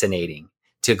fascinating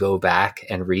to go back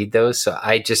and read those. So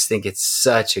I just think it's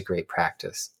such a great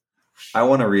practice. I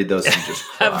want to read those and just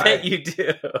cry. I bet you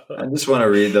do. I just want to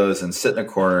read those and sit in a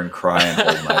corner and cry and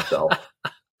hold myself.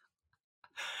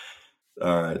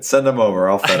 All right. Send them over.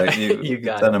 I'll FedEx you. You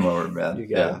got send them over, man. You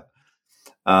got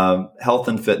it. Health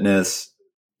and fitness,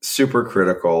 super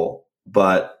critical.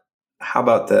 But how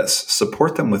about this?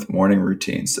 Support them with morning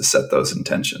routines to set those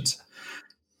intentions.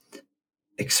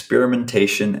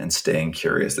 Experimentation and staying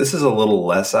curious. This is a little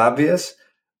less obvious,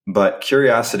 but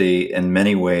curiosity in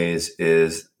many ways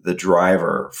is the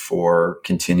driver for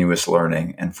continuous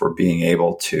learning and for being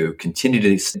able to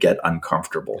continue to get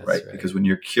uncomfortable, right? Because when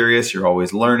you're curious, you're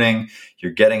always learning,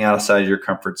 you're getting outside your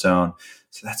comfort zone.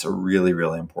 So that's a really,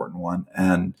 really important one.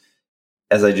 And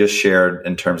as I just shared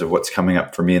in terms of what's coming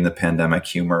up for me in the pandemic,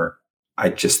 humor, I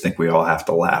just think we all have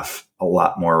to laugh a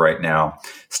lot more right now.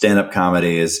 Stand-up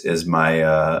comedy is my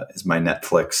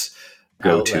Netflix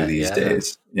go-to these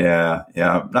days. Yeah.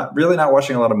 Not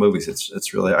watching a lot of movies.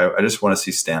 It's really, I just want to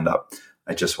see stand-up.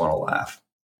 I just want to laugh.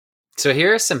 So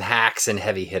here are some hacks and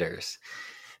heavy hitters.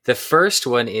 The first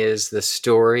one is the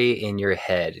story in your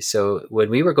head. So when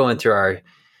we were going through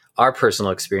our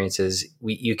personal experiences,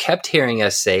 you kept hearing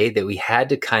us say that we had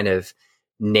to kind of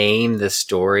name the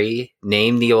story,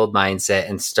 name the old mindset,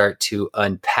 and start to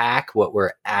unpack what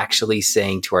we're actually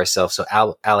saying to ourselves. So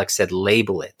Alex said,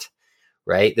 label it,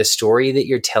 right? The story that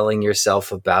you're telling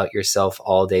yourself about yourself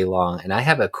all day long. And I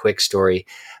have a quick story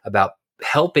about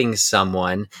helping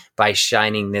someone by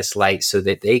shining this light so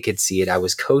that they could see it. I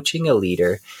was coaching a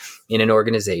leader in an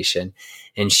organization,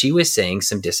 and she was saying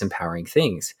some disempowering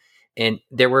things. And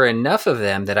there were enough of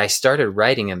them that I started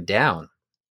writing them down.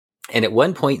 And at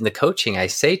one point in the coaching, I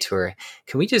say to her,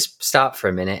 can we just stop for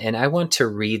a minute? And I want to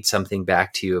read something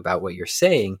back to you about what you're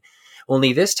saying.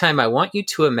 Only this time, I want you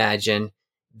to imagine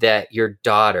that your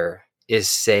daughter is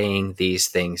saying these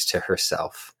things to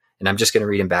herself. And I'm just going to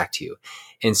read them back to you.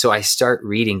 And so I start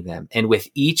reading them. And with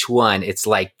each one, it's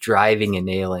like driving a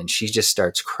nail in. She just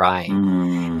starts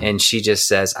crying. And she just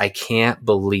says, I can't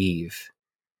believe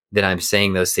that I'm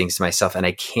saying those things to myself. And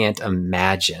I can't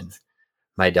imagine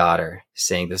my daughter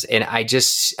saying this. And I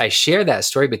share that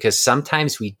story because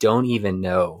sometimes we don't even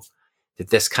know that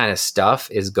this kind of stuff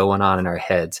is going on in our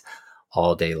heads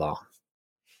all day long.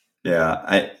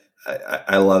 Yeah,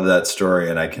 I love that story.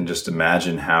 And I can just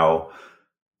imagine how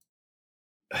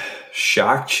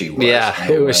shocked she was.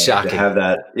 Yeah, it was shocking to have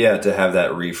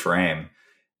that reframe.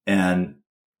 And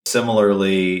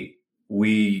similarly,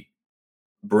 we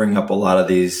bring up a lot of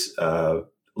these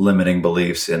limiting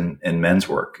beliefs in men's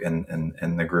work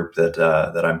in the group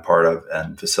that I'm part of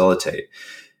and facilitate.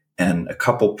 And a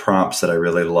couple prompts that I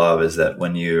really love is that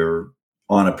when you're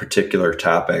on a particular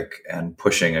topic and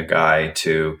pushing a guy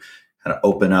to kind of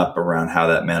open up around how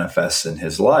that manifests in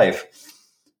his life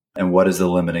and what is the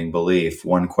limiting belief,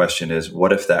 one question is,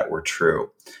 what if that were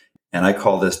true? And I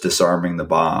call this disarming the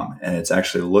bomb. And it's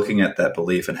actually looking at that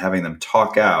belief and having them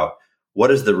talk out, what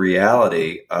is the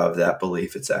reality of that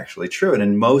belief? It's actually true. And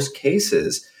in most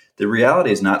cases, the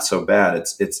reality is not so bad.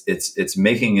 It's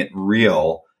making it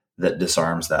real that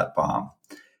disarms that bomb.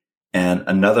 And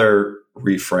another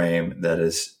reframe that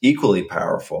is equally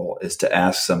powerful is to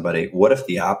ask somebody, what if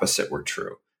the opposite were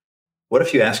true? What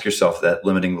if you ask yourself that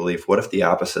limiting belief, what if the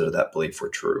opposite of that belief were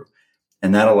true?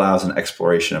 And that allows an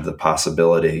exploration of the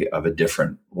possibility of a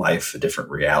different life, a different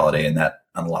reality. And that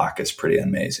unlock is pretty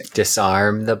amazing.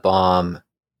 Disarm the bomb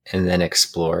and then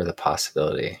explore the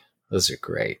possibility. Those are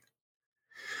great.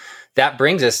 That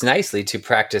brings us nicely to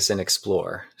practice and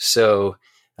explore. So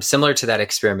similar to that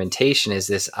experimentation is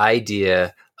this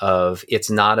idea of it's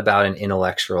not about an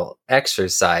intellectual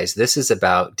exercise. This is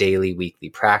about daily, weekly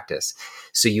practice.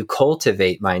 So you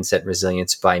cultivate mindset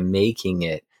resilience by making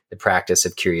it the practice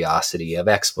of curiosity, of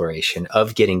exploration,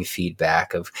 of getting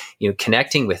feedback, of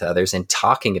connecting with others and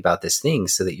talking about this thing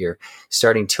so that you're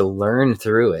starting to learn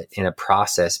through it in a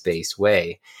process-based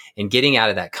way and getting out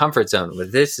of that comfort zone.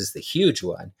 But this is the huge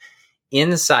one.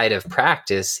 Inside of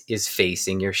practice is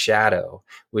facing your shadow,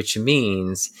 which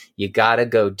means you got to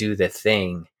go do the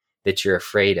thing that you're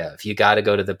afraid of. You got to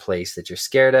go to the place that you're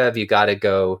scared of. You got to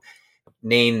go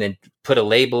put a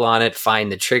label on it,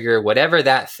 find the trigger, whatever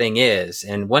that thing is.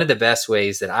 And one of the best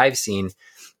ways that I've seen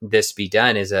this be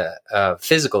done is a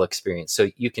physical experience. So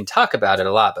you can talk about it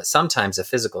a lot, but sometimes a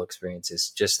physical experience is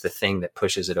just the thing that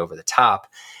pushes it over the top.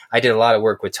 I did a lot of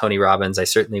work with Tony Robbins. I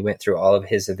certainly went through all of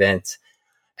his events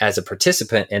as a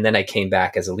participant, and then I came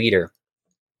back as a leader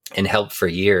and helped for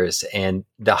years. And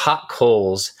the hot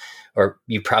coals, or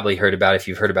you probably heard about, if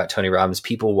you've heard about Tony Robbins,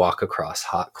 people walk across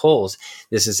hot coals.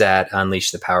 This is at Unleash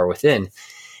the Power Within,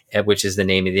 which is the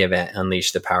name of the event,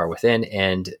 Unleash the Power Within.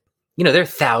 And, there are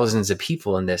thousands of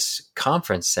people in this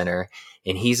conference center,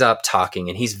 and he's up talking,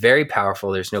 and he's very powerful.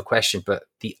 There's no question. But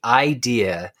the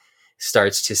idea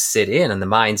starts to sit in on the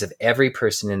minds of every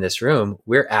person in this room.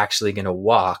 We're actually going to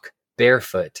walk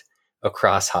barefoot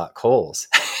across hot coals.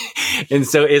 And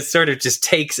so it sort of just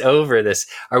takes over this.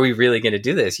 Are we really going to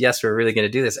do this? Yes, we're really going to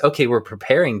do this. Okay, we're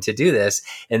preparing to do this.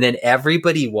 And then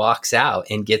everybody walks out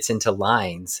and gets into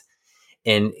lines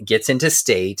and gets into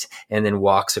state and then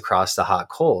walks across the hot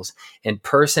coals. And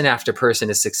person after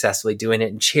person is successfully doing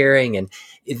it and cheering. And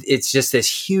it's just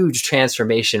this huge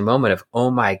transformation moment of, oh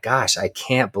my gosh, I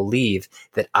can't believe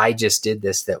that I just did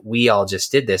this, that we all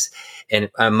just did this.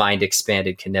 And a mind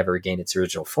expanded can never regain its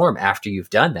original form. After you've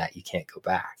done that, you can't go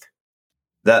back.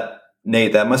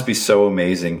 Nate, that must be so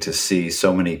amazing to see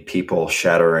so many people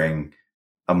shattering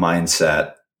a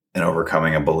mindset and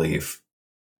overcoming a belief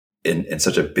in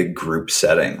such a big group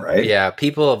setting, right? Yeah.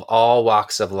 People of all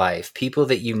walks of life, people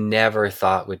that you never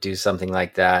thought would do something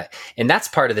like that. And that's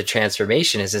part of the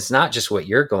transformation is it's not just what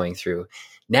you're going through.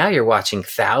 Now you're watching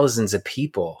thousands of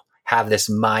people have this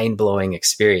mind-blowing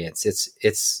experience.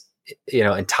 It's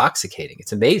intoxicating.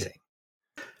 It's amazing.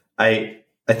 I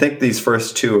think these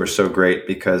first two are so great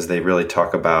because they really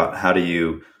talk about how do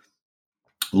you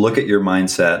look at your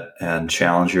mindset and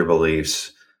challenge your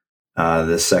beliefs.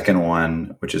 The second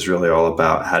one, which is really all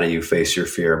about how do you face your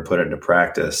fear and put it into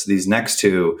practice. These next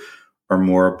two are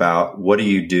more about what do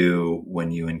you do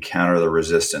when you encounter the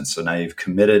resistance. So now you've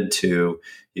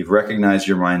recognized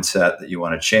your mindset that you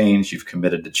want to change. You've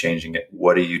committed to changing it.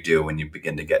 What do you do when you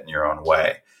begin to get in your own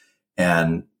way?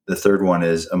 And the third one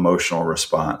is emotional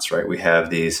response, right? We have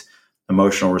these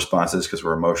emotional responses because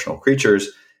we're emotional creatures,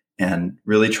 and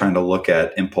really trying to look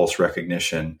at impulse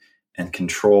recognition and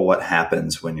control what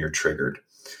happens when you're triggered.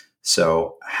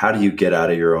 So how do you get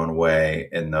out of your own way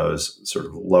in those sort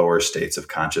of lower states of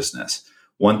consciousness?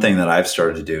 One thing that I've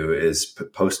started to do is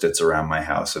put Post-its around my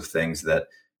house of things that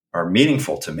are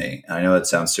meaningful to me. And I know it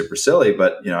sounds super silly,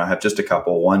 but I have just a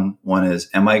couple. One is,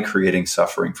 am I creating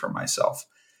suffering for myself?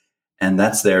 And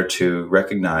that's there to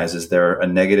recognize, is there a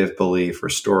negative belief or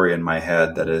story in my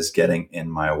head that is getting in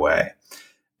my way?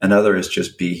 Another is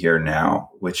just be here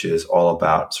now, which is all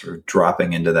about sort of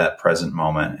dropping into that present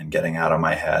moment and getting out of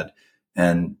my head.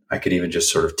 And I could even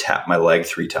just sort of tap my leg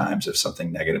 3 times if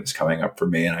something negative is coming up for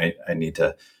me. And I need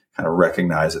to kind of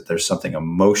recognize that there's something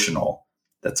emotional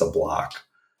that's a block.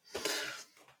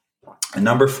 And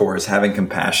number 4 is having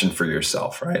compassion for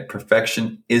yourself, right?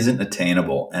 Perfection isn't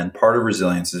attainable. And part of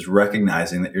resilience is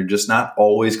recognizing that you're just not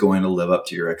always going to live up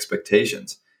to your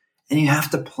expectations. And you have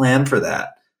to plan for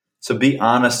that. So be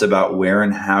honest about where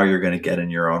and how you're going to get in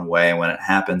your own way. And when it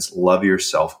happens, love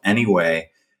yourself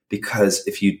anyway, because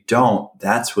if you don't,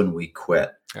 that's when we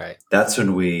quit. Right. That's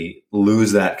when we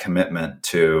lose that commitment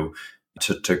to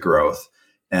growth.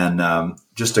 And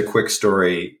just a quick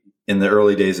story. In the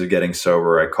early days of getting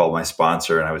sober, I called my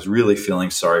sponsor and I was really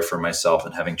feeling sorry for myself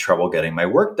and having trouble getting my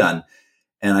work done.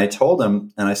 And I told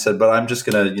him, and I said, but I'm just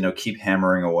going to, keep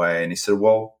hammering away. And he said,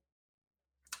 well,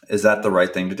 is that the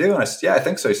right thing to do? And I said, yeah, I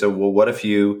think so. He said, well, what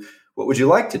would you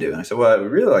like to do? And I said, what I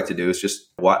would really like to do is just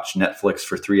watch Netflix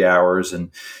for 3 hours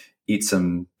and eat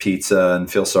some pizza and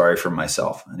feel sorry for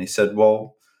myself. And he said,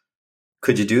 well,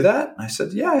 could you do that? I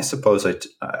said, yeah, I suppose I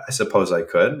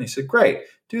could. And he said, great,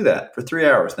 do that for 3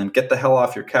 hours, then get the hell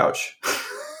off your couch.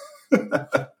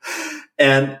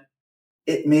 And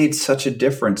it made such a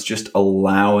difference just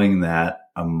allowing that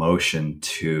emotion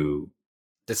to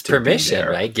It's permission,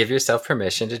 right? Give yourself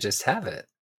permission to just have it.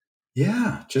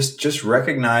 Yeah, just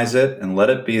recognize it and let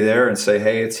it be there and say,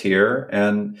 hey, it's here.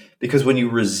 And because when you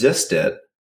resist it,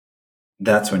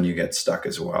 that's when you get stuck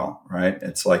as well, right?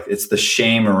 It's like, it's the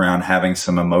shame around having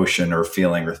some emotion or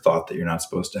feeling or thought that you're not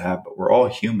supposed to have, but we're all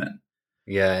human.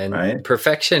 Yeah. And right?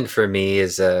 Perfection for me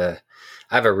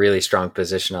I have a really strong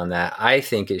position on that. I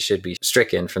think it should be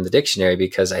stricken from the dictionary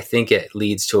because I think it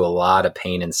leads to a lot of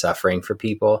pain and suffering for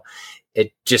people.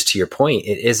 It, just to your point,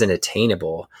 it isn't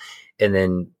attainable. And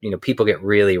then, people get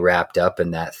really wrapped up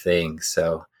in that thing.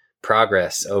 So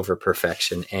progress over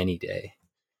perfection any day.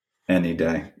 Any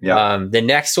day. Yeah. The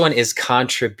next one is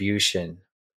contribution.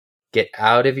 Get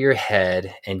out of your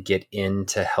head and get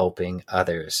into helping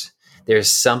others. There's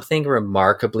something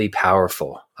remarkably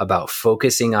powerful about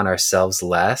focusing on ourselves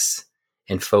less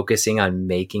and focusing on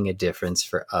making a difference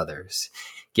for others.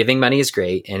 Giving money is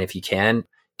great. And if you can,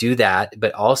 do that.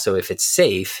 But also, if it's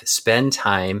safe, spend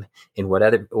time in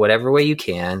whatever way you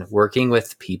can working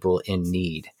with people in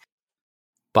need.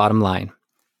 Bottom line.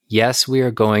 Yes, we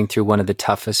are going through one of the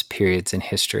toughest periods in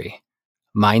history.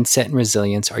 Mindset and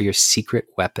resilience are your secret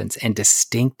weapons and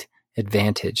distinct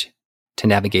advantage to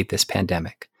navigate this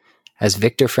pandemic. As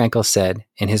Viktor Frankl said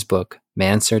in his book,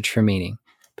 Man's Search for Meaning,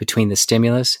 between the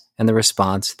stimulus and the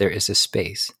response, there is a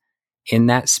space. In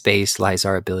that space lies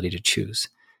our ability to choose.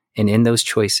 And in those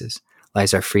choices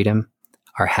lies our freedom,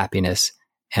 our happiness,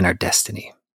 and our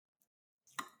destiny.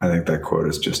 I think that quote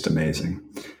is just amazing.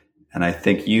 And I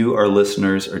think you, our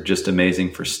listeners, are just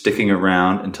amazing for sticking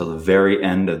around until the very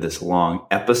end of this long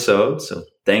episode. So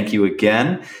thank you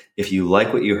again. If you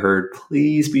like what you heard,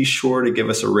 please be sure to give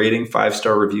us a rating.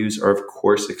 5-star reviews are, of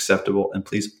course, acceptable. And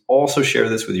please also share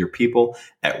this with your people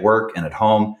at work and at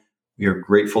home. We are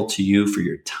grateful to you for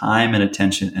your time and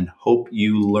attention and hope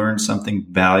you learned something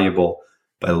valuable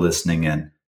by listening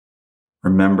in.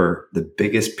 Remember, the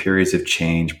biggest periods of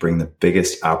change bring the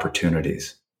biggest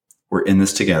opportunities. We're in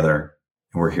this together,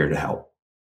 and we're here to help.